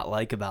to not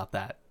like about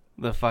that?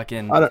 The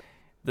fucking I don't-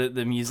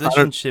 the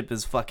musicianship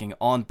is fucking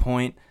on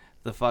point.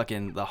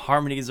 The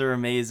harmonies are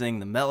amazing.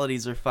 The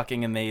melodies are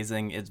fucking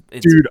amazing. It's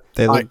Dude,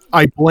 They look-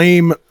 I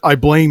blame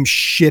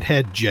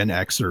shithead Gen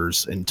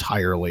Xers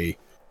entirely,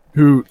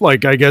 who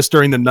like I guess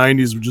during the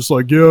 '90s were just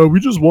like, yeah, we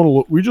just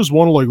want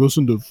to like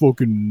listen to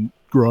fucking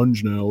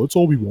grunge now. That's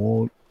all we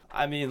want.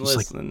 I mean, It's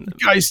like, listen,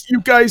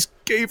 you guys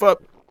gave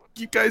up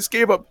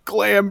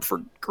glam for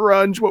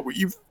grunge. What were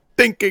you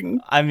thinking?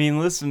 I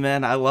mean, listen,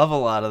 man. I love a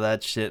lot of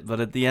that shit,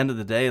 but at the end of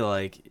the day,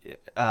 like,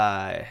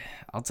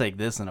 I'll take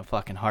this in a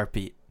fucking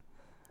heartbeat.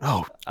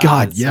 Oh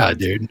God, so- yeah,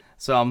 dude.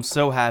 So I'm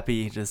so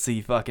happy to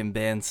see fucking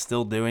bands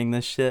still doing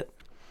this shit.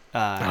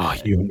 Oh,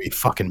 you and me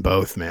fucking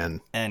both, man.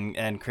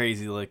 And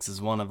Crazy Licks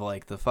is one of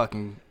like the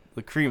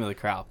cream of the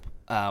crop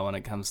when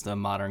it comes to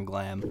modern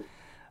glam.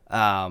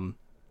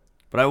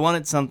 But I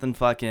wanted something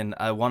kind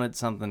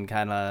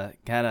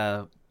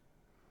of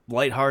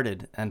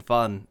lighthearted and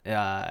fun.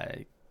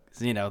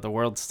 'Cause, you know, the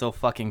world's still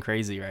fucking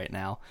crazy right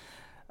now.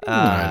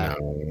 I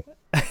know.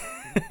 I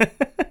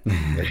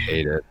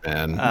hate it,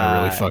 man. I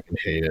really fucking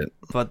hate it.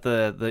 But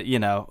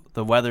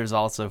the weather's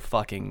also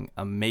fucking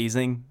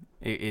amazing.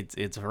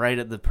 It's right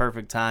at the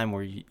perfect time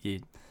where you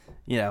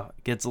know,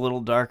 it gets a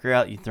little darker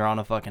out. You throw on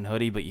a fucking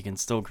hoodie, but you can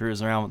still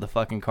cruise around with the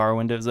fucking car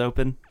windows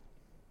open.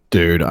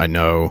 Dude, I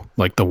know.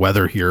 Like the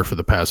weather here for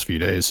the past few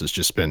days has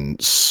just been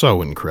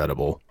so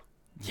incredible.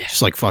 Yeah.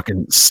 Just like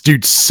fucking,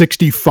 dude,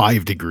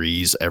 65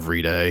 degrees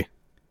every day.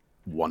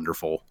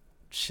 Wonderful.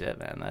 Shit,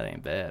 man, that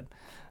ain't bad.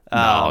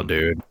 No,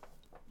 dude.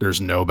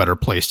 There's no better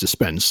place to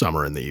spend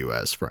summer in the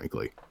U.S.,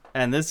 frankly.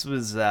 And this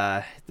was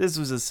a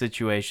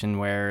situation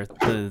where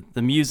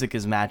the music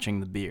is matching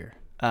the beer.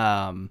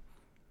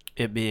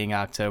 It being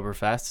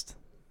Oktoberfest,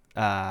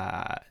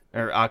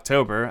 or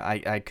October,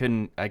 I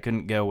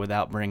couldn't go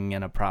without bringing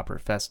in a proper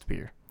fest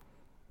beer.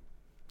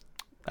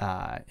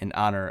 In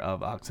honor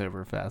of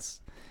Oktoberfest,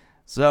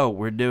 so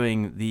we're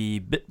doing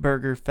the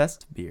Bitburger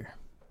Fest beer.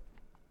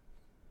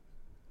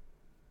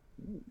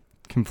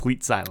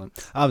 Complete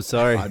silence. I'm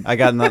sorry. I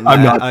got nothing. I'm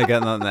to not- add. I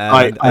got nothing to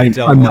add. I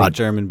don't I'm like not-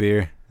 German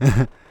beer.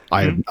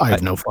 I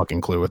have no fucking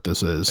clue what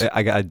this is.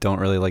 I don't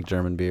really like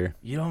German beer.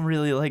 You don't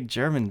really like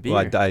German beer.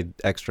 Well, I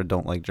extra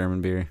don't like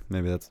German beer.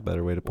 Maybe that's a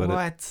better way to put it.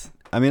 What?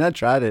 I mean, I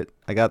tried it.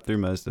 I got through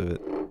most of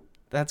it.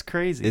 That's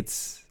crazy.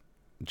 It's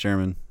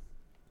German.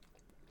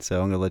 So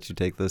I'm going to let you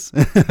take this.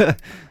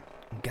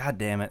 God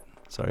damn it.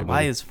 Sorry, Why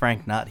buddy. is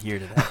Frank not here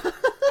today?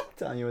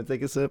 Telling you to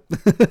take a sip.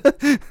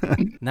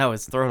 No,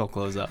 his throat will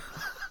close up.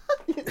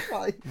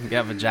 You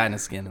got vagina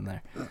skin in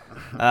there.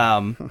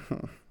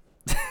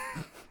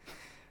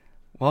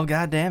 Well,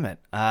 god damn it.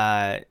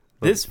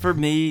 This for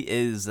me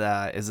is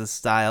a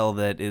style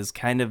that is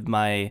kind of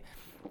my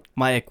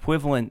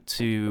equivalent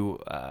to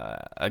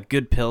a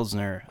good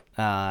Pilsner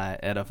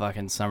at a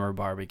fucking summer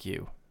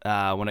barbecue.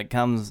 When it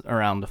comes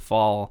around to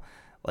fall,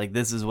 like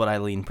this is what I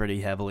lean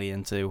pretty heavily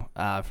into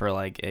for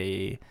like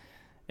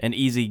an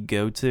easy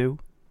go-to.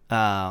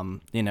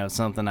 You know,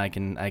 something I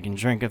can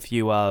drink a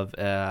few of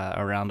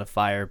around a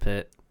fire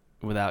pit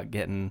without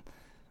getting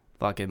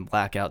fucking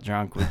blackout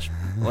drunk, which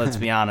let's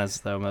be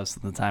honest though, most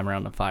of the time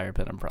around the fire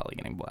pit I'm probably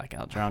getting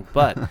blackout drunk,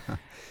 but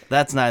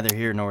that's neither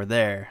here nor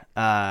there.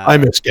 I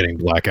miss getting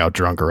blackout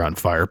drunk around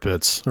fire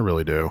pits. I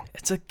really do.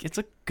 It's a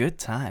good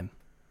time.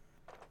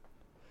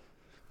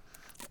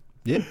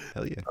 Yeah,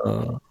 hell yeah.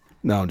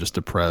 Now I'm just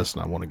depressed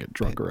and I want to get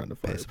drunk around a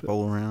fire Pass a pit.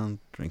 bowl around,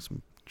 drink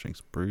some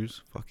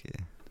brews. Fuck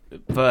yeah.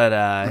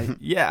 But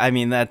yeah, I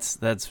mean that's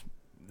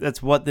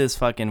what this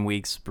fucking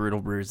week's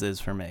Brutal Brews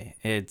is for me.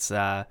 It's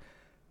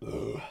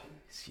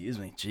excuse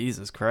me,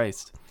 Jesus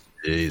Christ.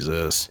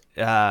 Jesus.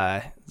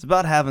 It's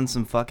about having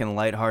some fucking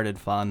lighthearted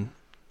fun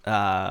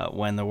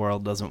when the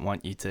world doesn't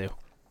want you to.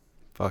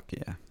 Fuck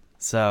yeah.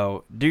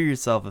 So do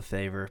yourself a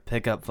favor,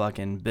 pick up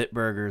fucking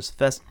Bitburger's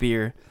Fest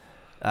beer,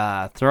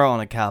 throw on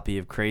a copy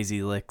of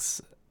Crazy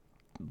Licks's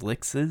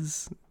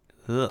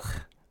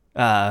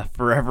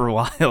Forever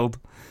Wild,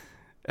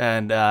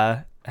 and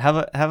have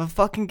a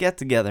fucking get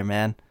together,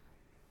 man.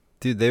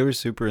 Dude, they were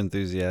super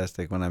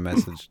enthusiastic when I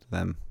messaged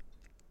them.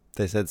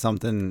 They said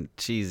something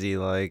cheesy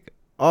like,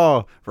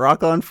 "Oh,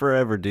 rock on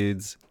forever,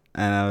 dudes."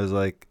 And I was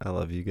like, "I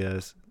love you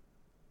guys."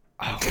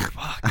 Oh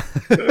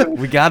fuck,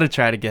 we gotta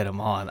try to get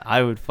him on.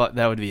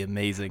 That would be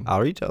amazing.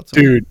 I'll reach out to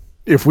them. Dude,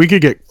 if we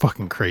could get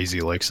fucking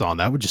Crazy Licks on,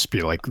 that would just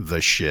be like the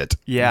shit.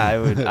 Yeah,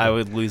 I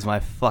would lose my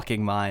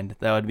fucking mind.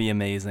 That would be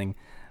amazing.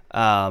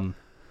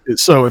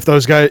 So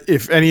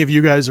if any of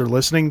you guys are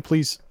listening,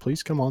 please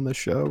come on this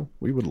show.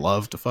 We would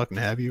love to fucking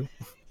have you.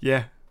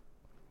 Yeah,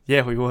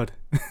 we would.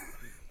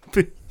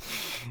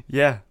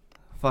 Yeah,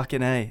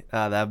 fucking A.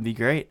 That'd be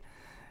great.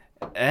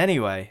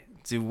 Anyway,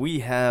 do we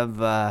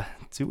have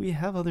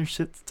other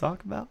shit to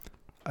talk about?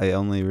 I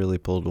only really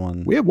pulled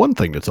one. We have one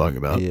thing to talk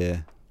about.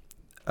 Yeah.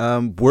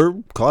 We're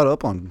caught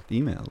up on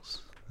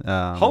emails.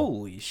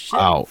 Holy shit!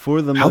 Wow.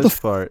 For the How the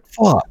most part.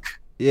 Fuck.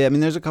 Yeah, I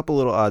mean, there's a couple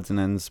little odds and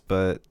ends,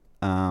 but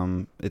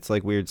it's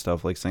like weird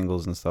stuff, like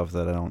singles and stuff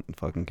that I don't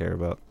fucking care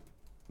about.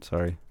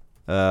 Sorry.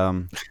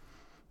 If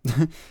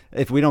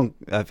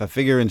I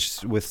figure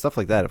with stuff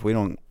like that, if we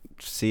don't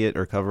see it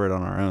or cover it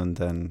on our own,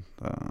 then.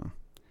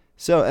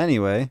 So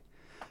anyway,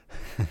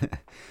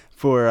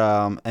 for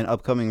an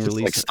upcoming Just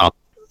release. like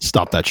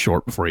stop that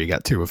short before you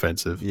got too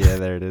offensive. Yeah,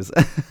 there it is.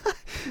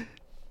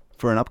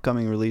 For an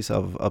upcoming release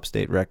of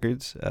Upstate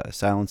Records,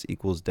 Silence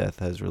Equals Death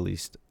has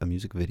released a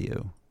music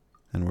video,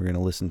 and we're going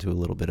to listen to a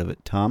little bit of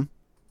it. Tom?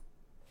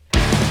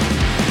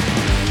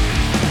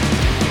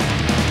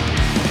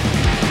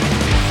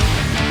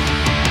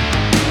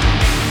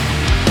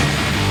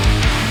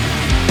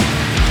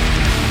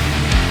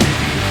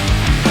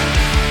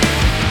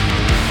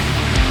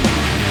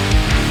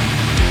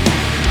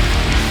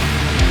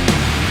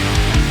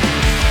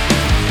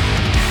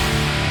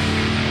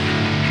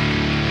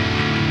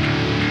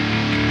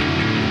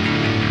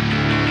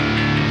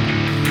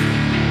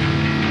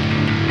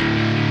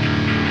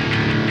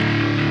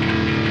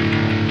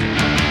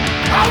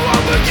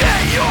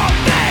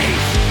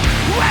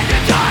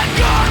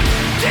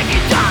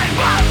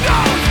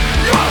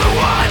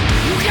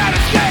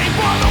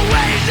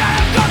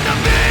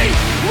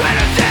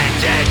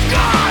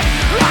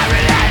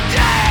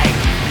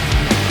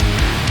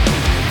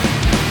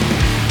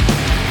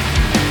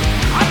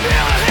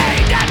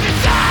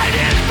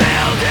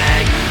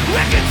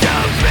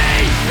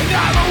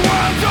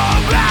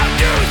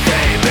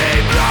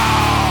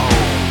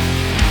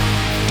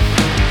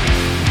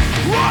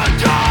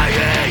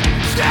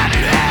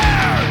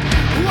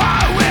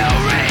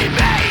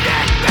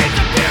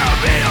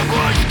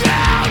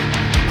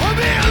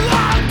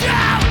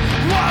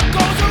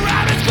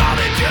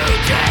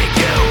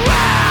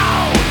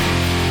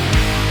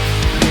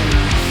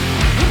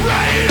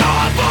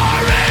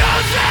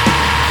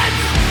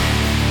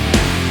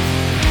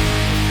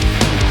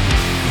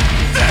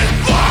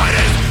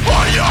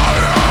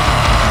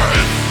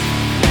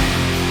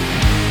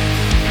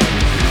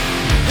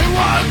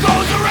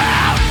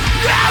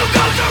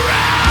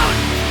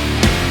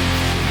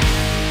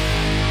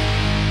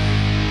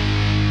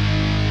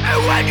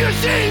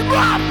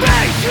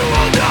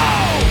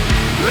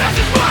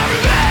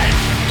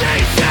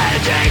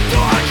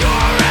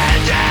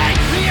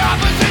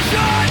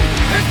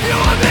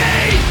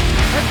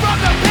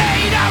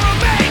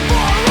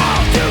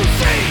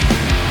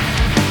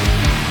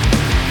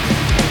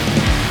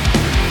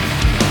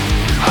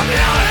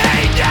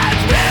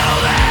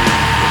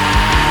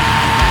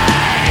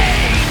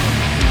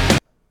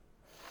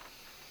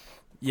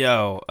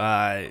 Yo,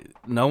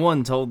 no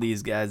one told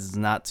these guys it's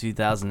not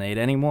 2008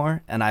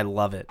 anymore, and I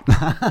love it.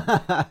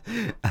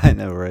 I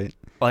know, right?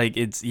 Like,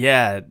 it's,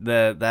 yeah,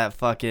 that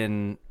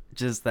fucking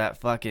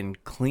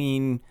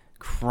clean,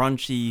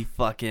 crunchy,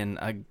 fucking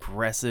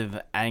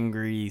aggressive,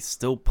 angry,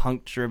 still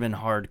punk-driven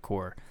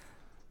hardcore.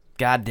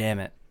 God damn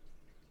it.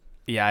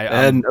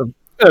 Yeah, And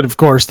of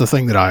course, the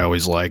thing that I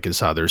always like is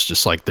how there's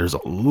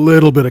a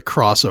little bit of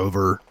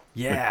crossover.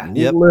 yeah.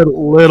 Yep.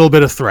 Little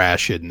bit of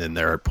thrash hidden in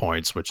there at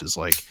points, which is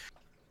like,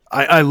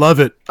 I love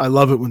it. I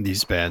love it when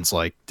these bands,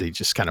 like, they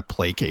just kind of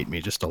placate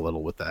me just a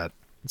little with that.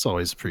 It's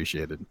always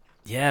appreciated.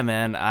 Yeah,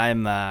 man,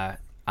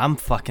 I'm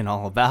fucking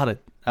all about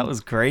it. That was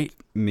great.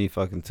 Me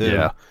fucking too.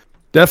 Yeah.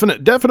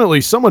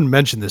 Definitely someone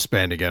mentioned this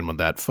band again when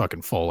that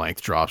fucking full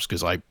length drops,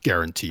 because I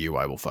guarantee you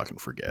I will fucking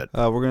forget.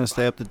 We're going to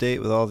stay up to date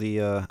with all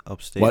the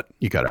Upstate. What?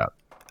 You got out.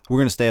 We're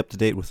going to stay up to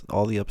date with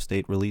all the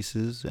Upstate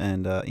releases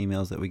and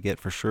emails that we get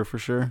for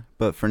sure.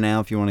 But for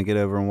now, if you want to get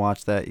over and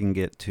watch that, you can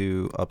get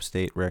to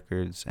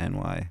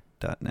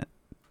upstaterecordsny.net.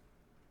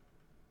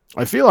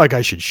 I feel like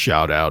I should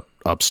shout out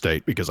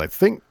Upstate because I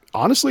think,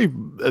 honestly,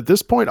 at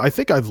this point, I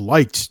think I've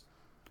liked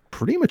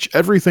pretty much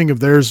everything of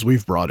theirs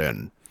we've brought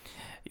in.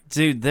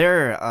 Dude,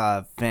 they're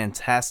a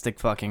fantastic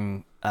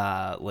fucking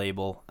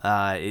label.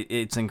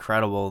 It's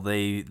incredible.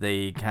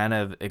 They kind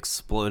of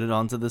exploded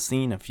onto the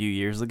scene a few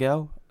years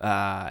ago,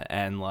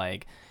 and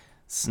like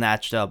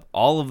snatched up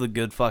all of the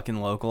good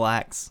fucking local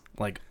acts,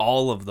 like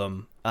all of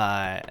them,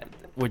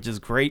 which is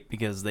great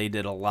because they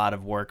did a lot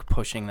of work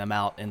pushing them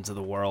out into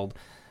the world,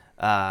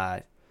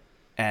 and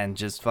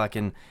just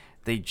fucking,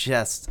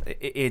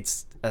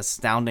 it's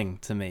astounding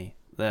to me.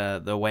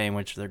 The way in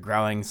which they're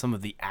growing, some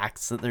of the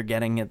acts that they're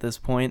getting at this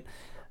point,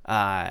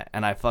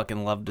 and I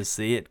fucking love to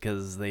see it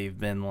because they've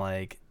been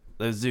like,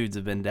 those dudes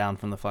have been down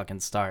from the fucking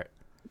start.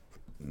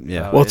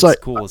 Yeah. So Well, it's like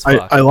cool as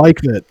fuck. I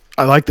like that.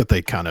 I like that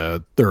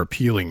they're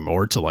appealing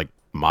more to like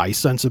my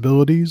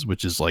sensibilities,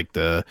 which is like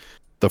the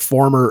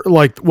former,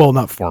 like, well,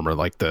 not former,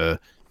 like the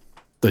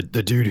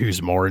dude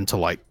who's more into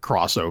like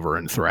crossover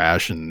and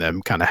thrash, and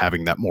them kind of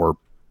having that more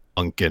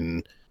punk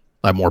and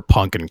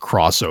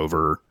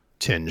crossover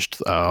tinged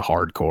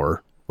hardcore,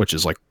 which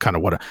is like kind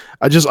of what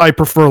I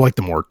prefer, like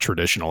the more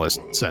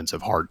traditionalist sense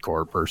of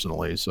hardcore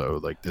personally. So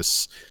like the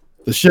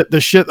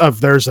shit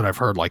of theirs that I've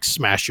heard, like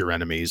Smash Your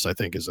Enemies, I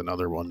think is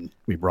another one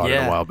we brought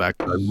in a while back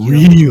that I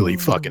really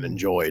fucking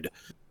enjoyed.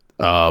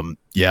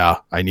 Yeah,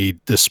 I need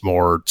this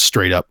more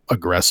straight up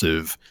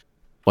aggressive,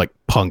 like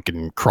punk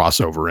and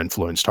crossover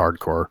influenced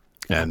hardcore.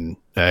 And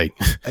hey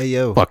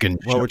yo, fucking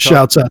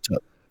shouts out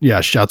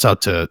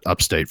to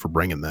Upstate for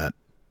bringing that.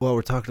 Well,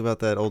 we're talking about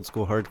that old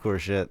school hardcore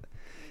shit.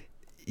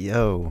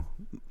 Yo,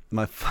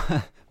 my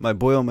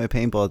boy on my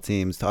paintball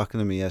team's talking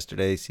to me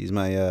yesterday. Sees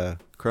my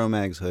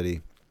Cro-Mags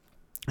hoodie,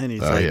 and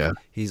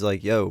he's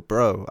like, yo,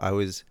 bro,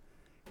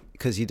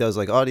 because he does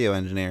like audio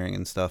engineering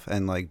and stuff,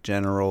 and like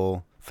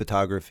general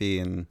photography,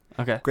 and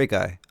great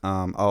guy.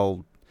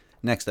 I'll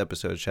next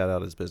episode shout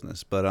out his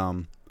business, but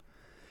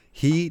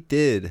he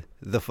did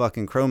the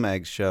fucking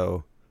Cro-Mags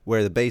show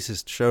where the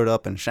bassist showed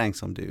up and shanked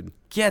some dude.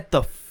 Get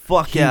the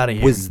fuck out of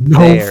here! Was no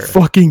there.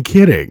 Fucking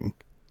kidding.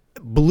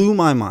 Blew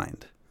my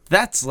mind.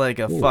 That's like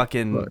a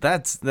fucking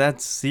that's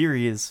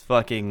serious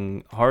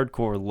fucking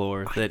hardcore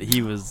lore that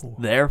he was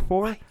there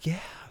for. Yeah.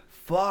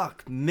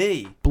 Fuck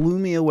me. Blew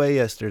me away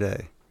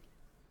yesterday.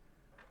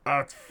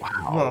 That's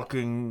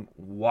fucking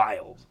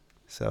wild.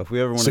 So if we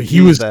ever want So to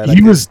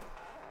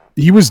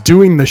he was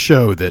doing the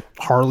show that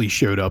Harley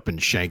showed up and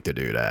shanked a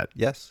dude at.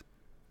 Yes.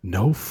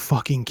 No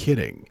fucking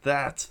kidding.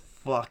 That's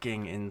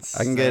fucking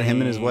insane. I can get him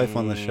and his wife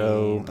on the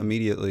show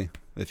immediately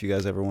if you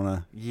guys ever want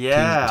to tease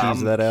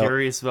I'm that out.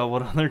 Curious about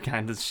what other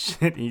kind of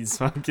shit he's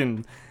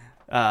fucking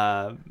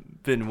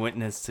been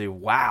witness to.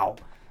 Wow.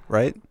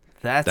 Right?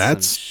 That's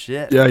some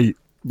shit.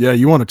 Yeah,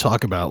 you want to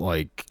talk about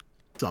like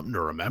something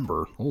to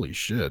remember. Holy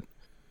shit.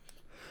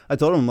 I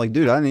told him, like,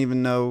 dude, I didn't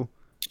even know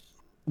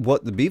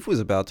what the beef was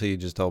about till you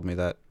just told me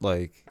that.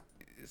 Like,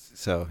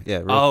 so,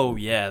 yeah. Oh,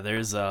 yeah,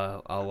 there's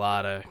a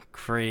lot of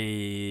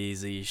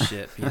crazy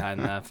shit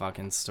behind that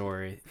fucking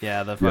story.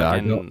 Yeah, the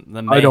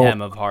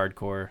mayhem of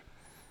hardcore.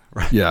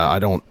 Yeah, I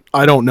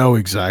don't know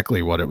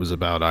exactly what it was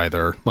about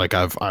either. Like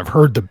I've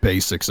heard the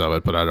basics of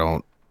it, but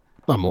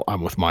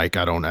I'm with Mike.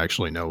 I don't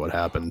actually know what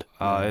happened.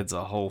 Oh, it's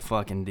a whole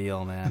fucking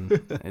deal, man.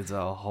 It's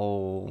a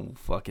whole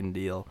fucking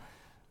deal.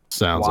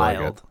 Sounds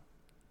wild. like it.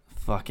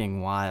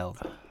 Fucking wild.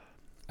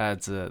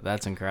 That's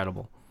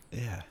incredible.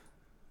 Yeah.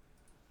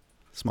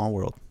 Small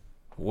world.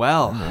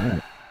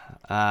 Well,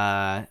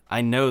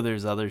 I know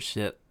there's other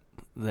shit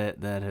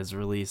that has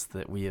released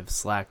that we have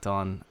slacked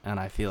on, and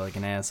I feel like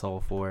an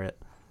asshole for it.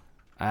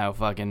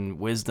 Fucking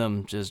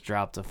Wisdom just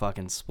dropped a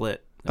fucking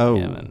split.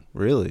 Oh,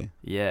 really?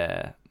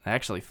 Yeah.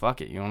 Actually, fuck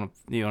it. You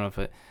wanna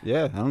put?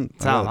 Yeah. Tom,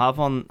 hop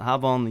on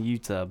the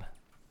YouTube.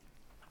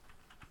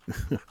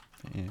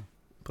 Yeah.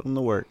 Put them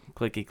to work.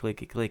 Clicky,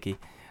 clicky, clicky.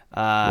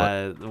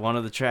 One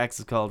of the tracks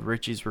is called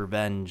Richie's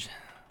Revenge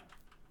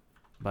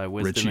by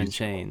Wisdom and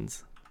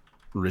Chains.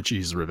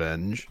 Richie's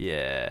Revenge.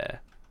 Yeah.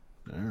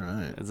 All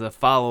right. It's a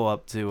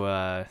follow-up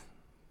to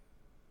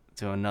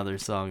another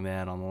song they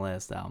had on the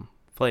last album.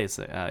 Play it.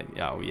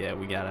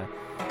 We gotta.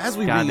 As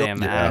we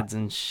goddamn ads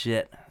and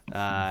shit.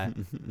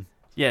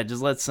 Yeah,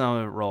 just let some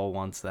of it roll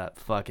once that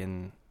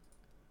fucking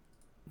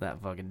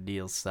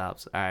deal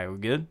stops. All right, we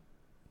good?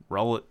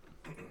 Roll it.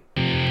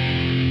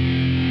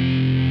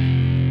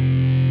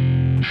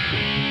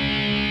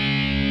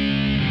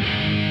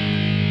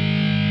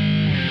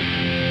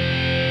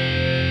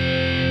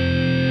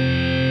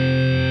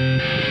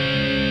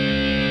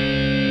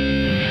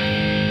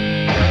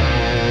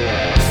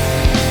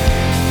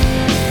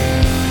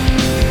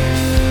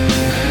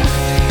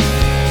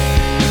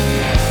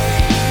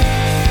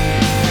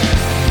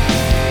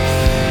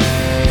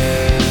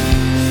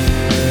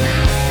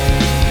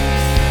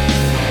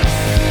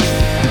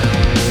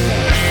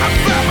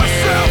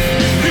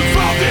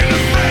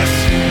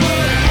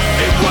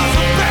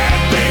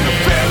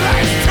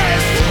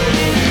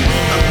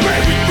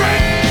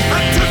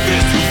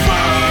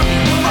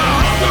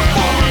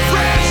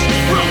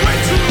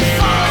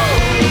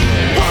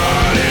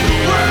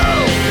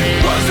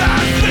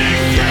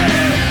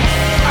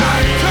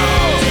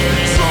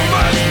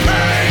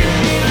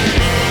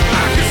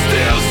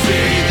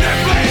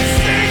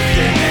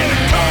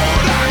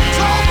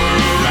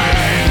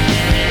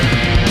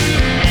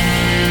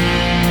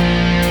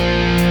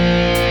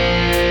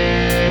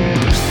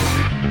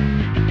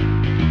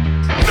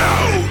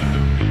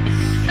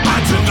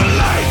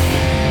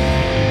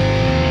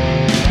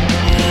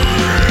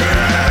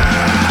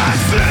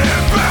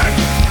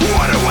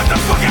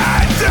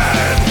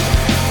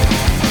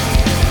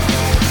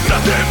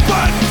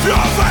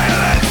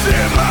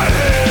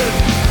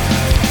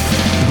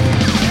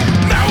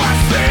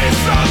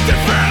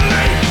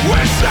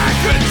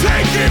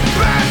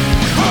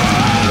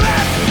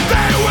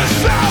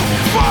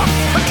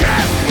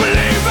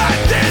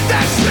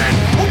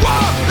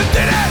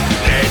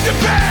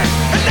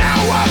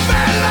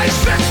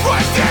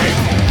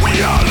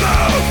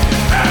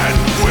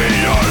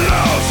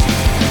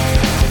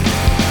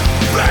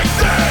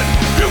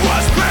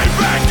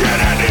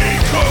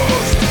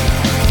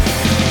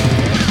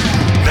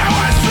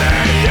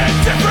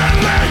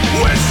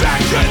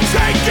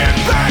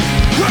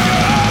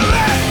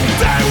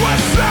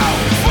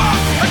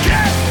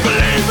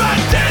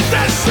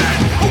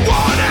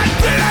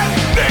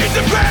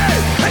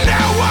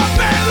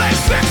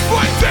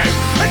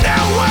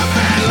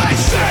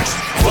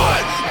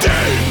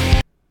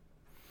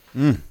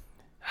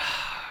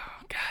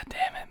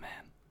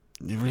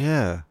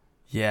 Yeah.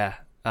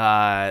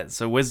 Yeah.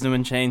 So Wisdom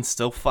and Chain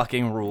still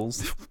fucking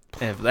rules.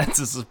 If that's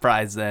a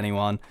surprise to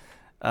anyone.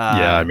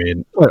 Yeah, I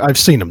mean, I've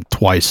seen them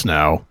twice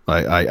now.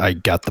 I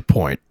got the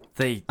point.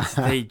 They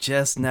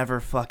just never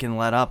fucking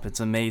let up. It's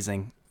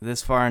amazing.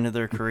 This far into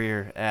their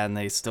career, and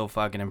they still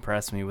fucking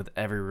impress me with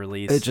every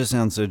release. It just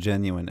sounds so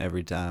genuine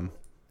every time.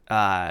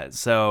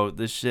 So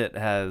this shit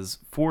has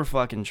 4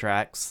 fucking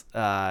tracks.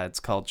 It's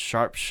called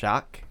Sharp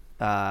Shock.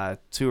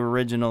 2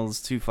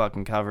 originals, 2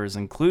 fucking covers,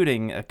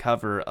 including a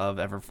cover of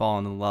Ever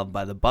Fallen in Love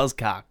by the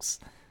Buzzcocks,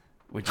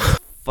 which is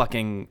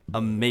fucking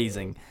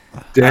amazing.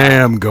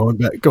 Damn, going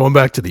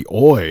back to the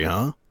Oi,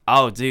 huh?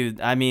 Oh, dude,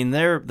 I mean,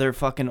 they're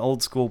fucking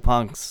old school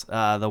punks.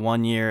 The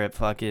one year at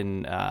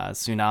fucking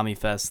Tsunami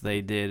Fest,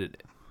 they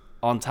did,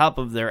 on top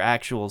of their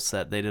actual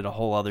set, they did a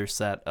whole other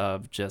set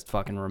of just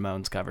fucking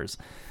Ramones covers.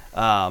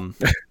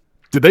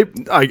 Did they?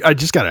 I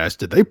just gotta ask.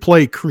 Did they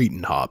play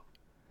Cretin Hop?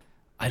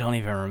 I don't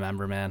even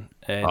remember, man.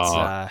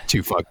 It's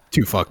too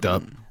fucked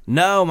up.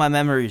 No, my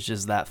memory's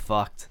just that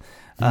fucked.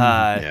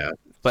 Yeah,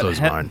 But so's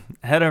mine.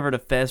 head over to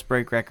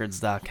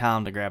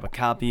fastbreakrecords.com to grab a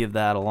copy of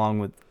that along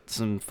with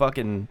some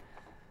fucking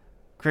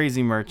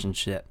crazy merch and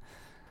shit.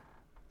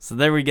 So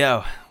there we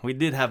go. We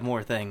did have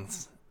more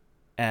things.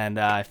 And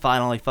I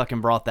finally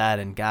fucking brought that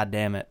in. God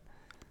damn it.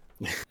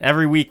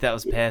 Every week that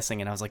was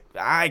passing and I was like,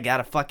 I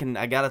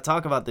gotta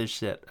talk about this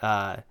shit.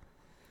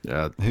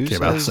 Yeah, Who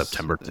came out says-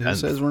 September Who 10th.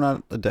 says we're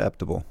not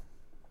adaptable?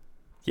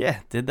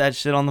 Yeah, did that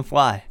shit on the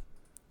fly.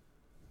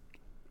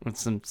 With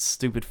some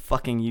stupid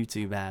fucking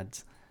YouTube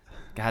ads.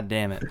 God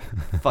damn it.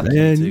 Fuck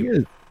Man,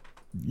 YouTube.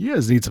 you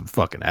guys need some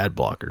fucking ad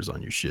blockers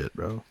on your shit,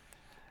 bro.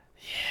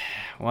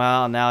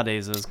 Well,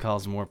 nowadays those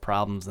cause more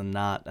problems than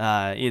not.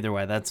 Either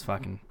way, that's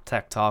fucking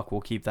tech talk.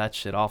 We'll keep that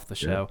shit off the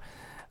show.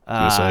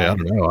 I was gonna say, I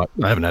don't know.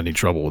 I haven't had any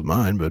trouble with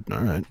mine, but all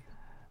right.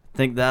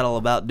 Think that'll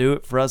about do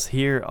it for us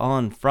here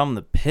on From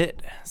the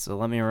Pit. So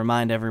let me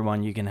remind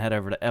everyone you can head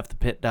over to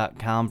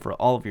fthepit.com for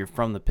all of your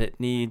From the Pit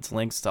needs,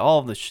 links to all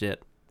of the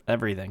shit,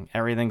 everything.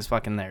 Everything's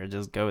fucking there.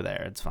 Just go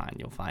there. It's fine.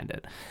 You'll find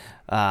it.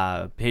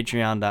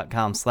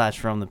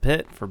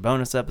 Patreon.com/FromThePit for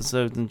bonus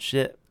episodes and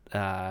shit.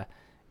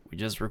 We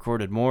just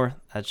recorded more.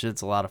 That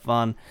shit's a lot of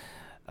fun.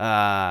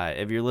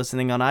 If you're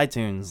listening on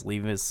iTunes,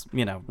 leave us,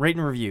 rate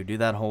and review. Do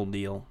that whole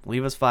deal.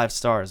 Leave us 5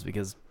 stars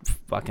because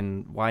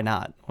fucking why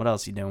not? What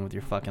else you doing with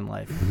your fucking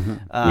life?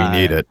 We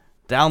need it.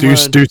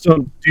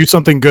 Download. Do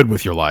something good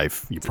with your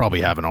life. You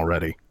probably haven't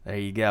already. There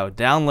you go.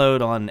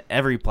 Download on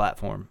every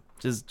platform.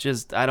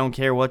 Just I don't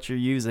care what you're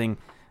using.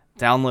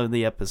 Download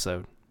the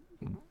episode.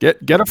 Get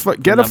a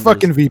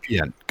fucking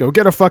VPN. Go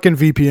get a fucking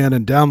VPN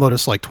and download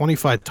us like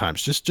 25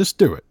 times. Just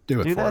do it.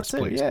 Do it Do for that us, too.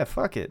 please. Yeah,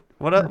 fuck it.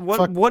 What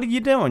are you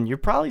doing? You're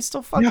probably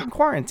still fucking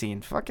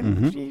quarantined.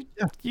 Fucking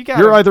you got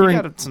You're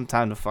either some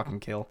time to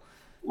fucking kill.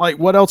 Like,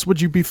 what else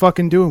would you be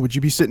fucking doing? Would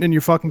you be sitting in your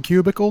fucking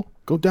cubicle?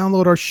 Go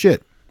download our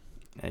shit.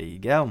 There you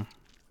go.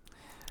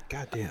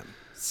 Goddamn.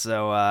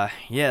 So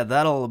yeah,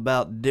 that'll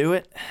about do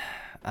it.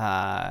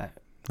 All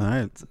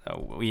right.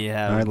 We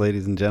have. All right,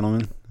 ladies and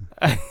gentlemen.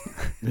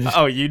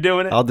 Oh, you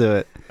doing it? I'll do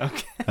it.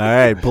 Okay. All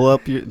right. Pull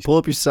up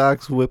your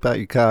socks, whip out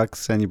your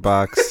cocks and your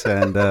box,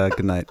 and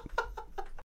good night.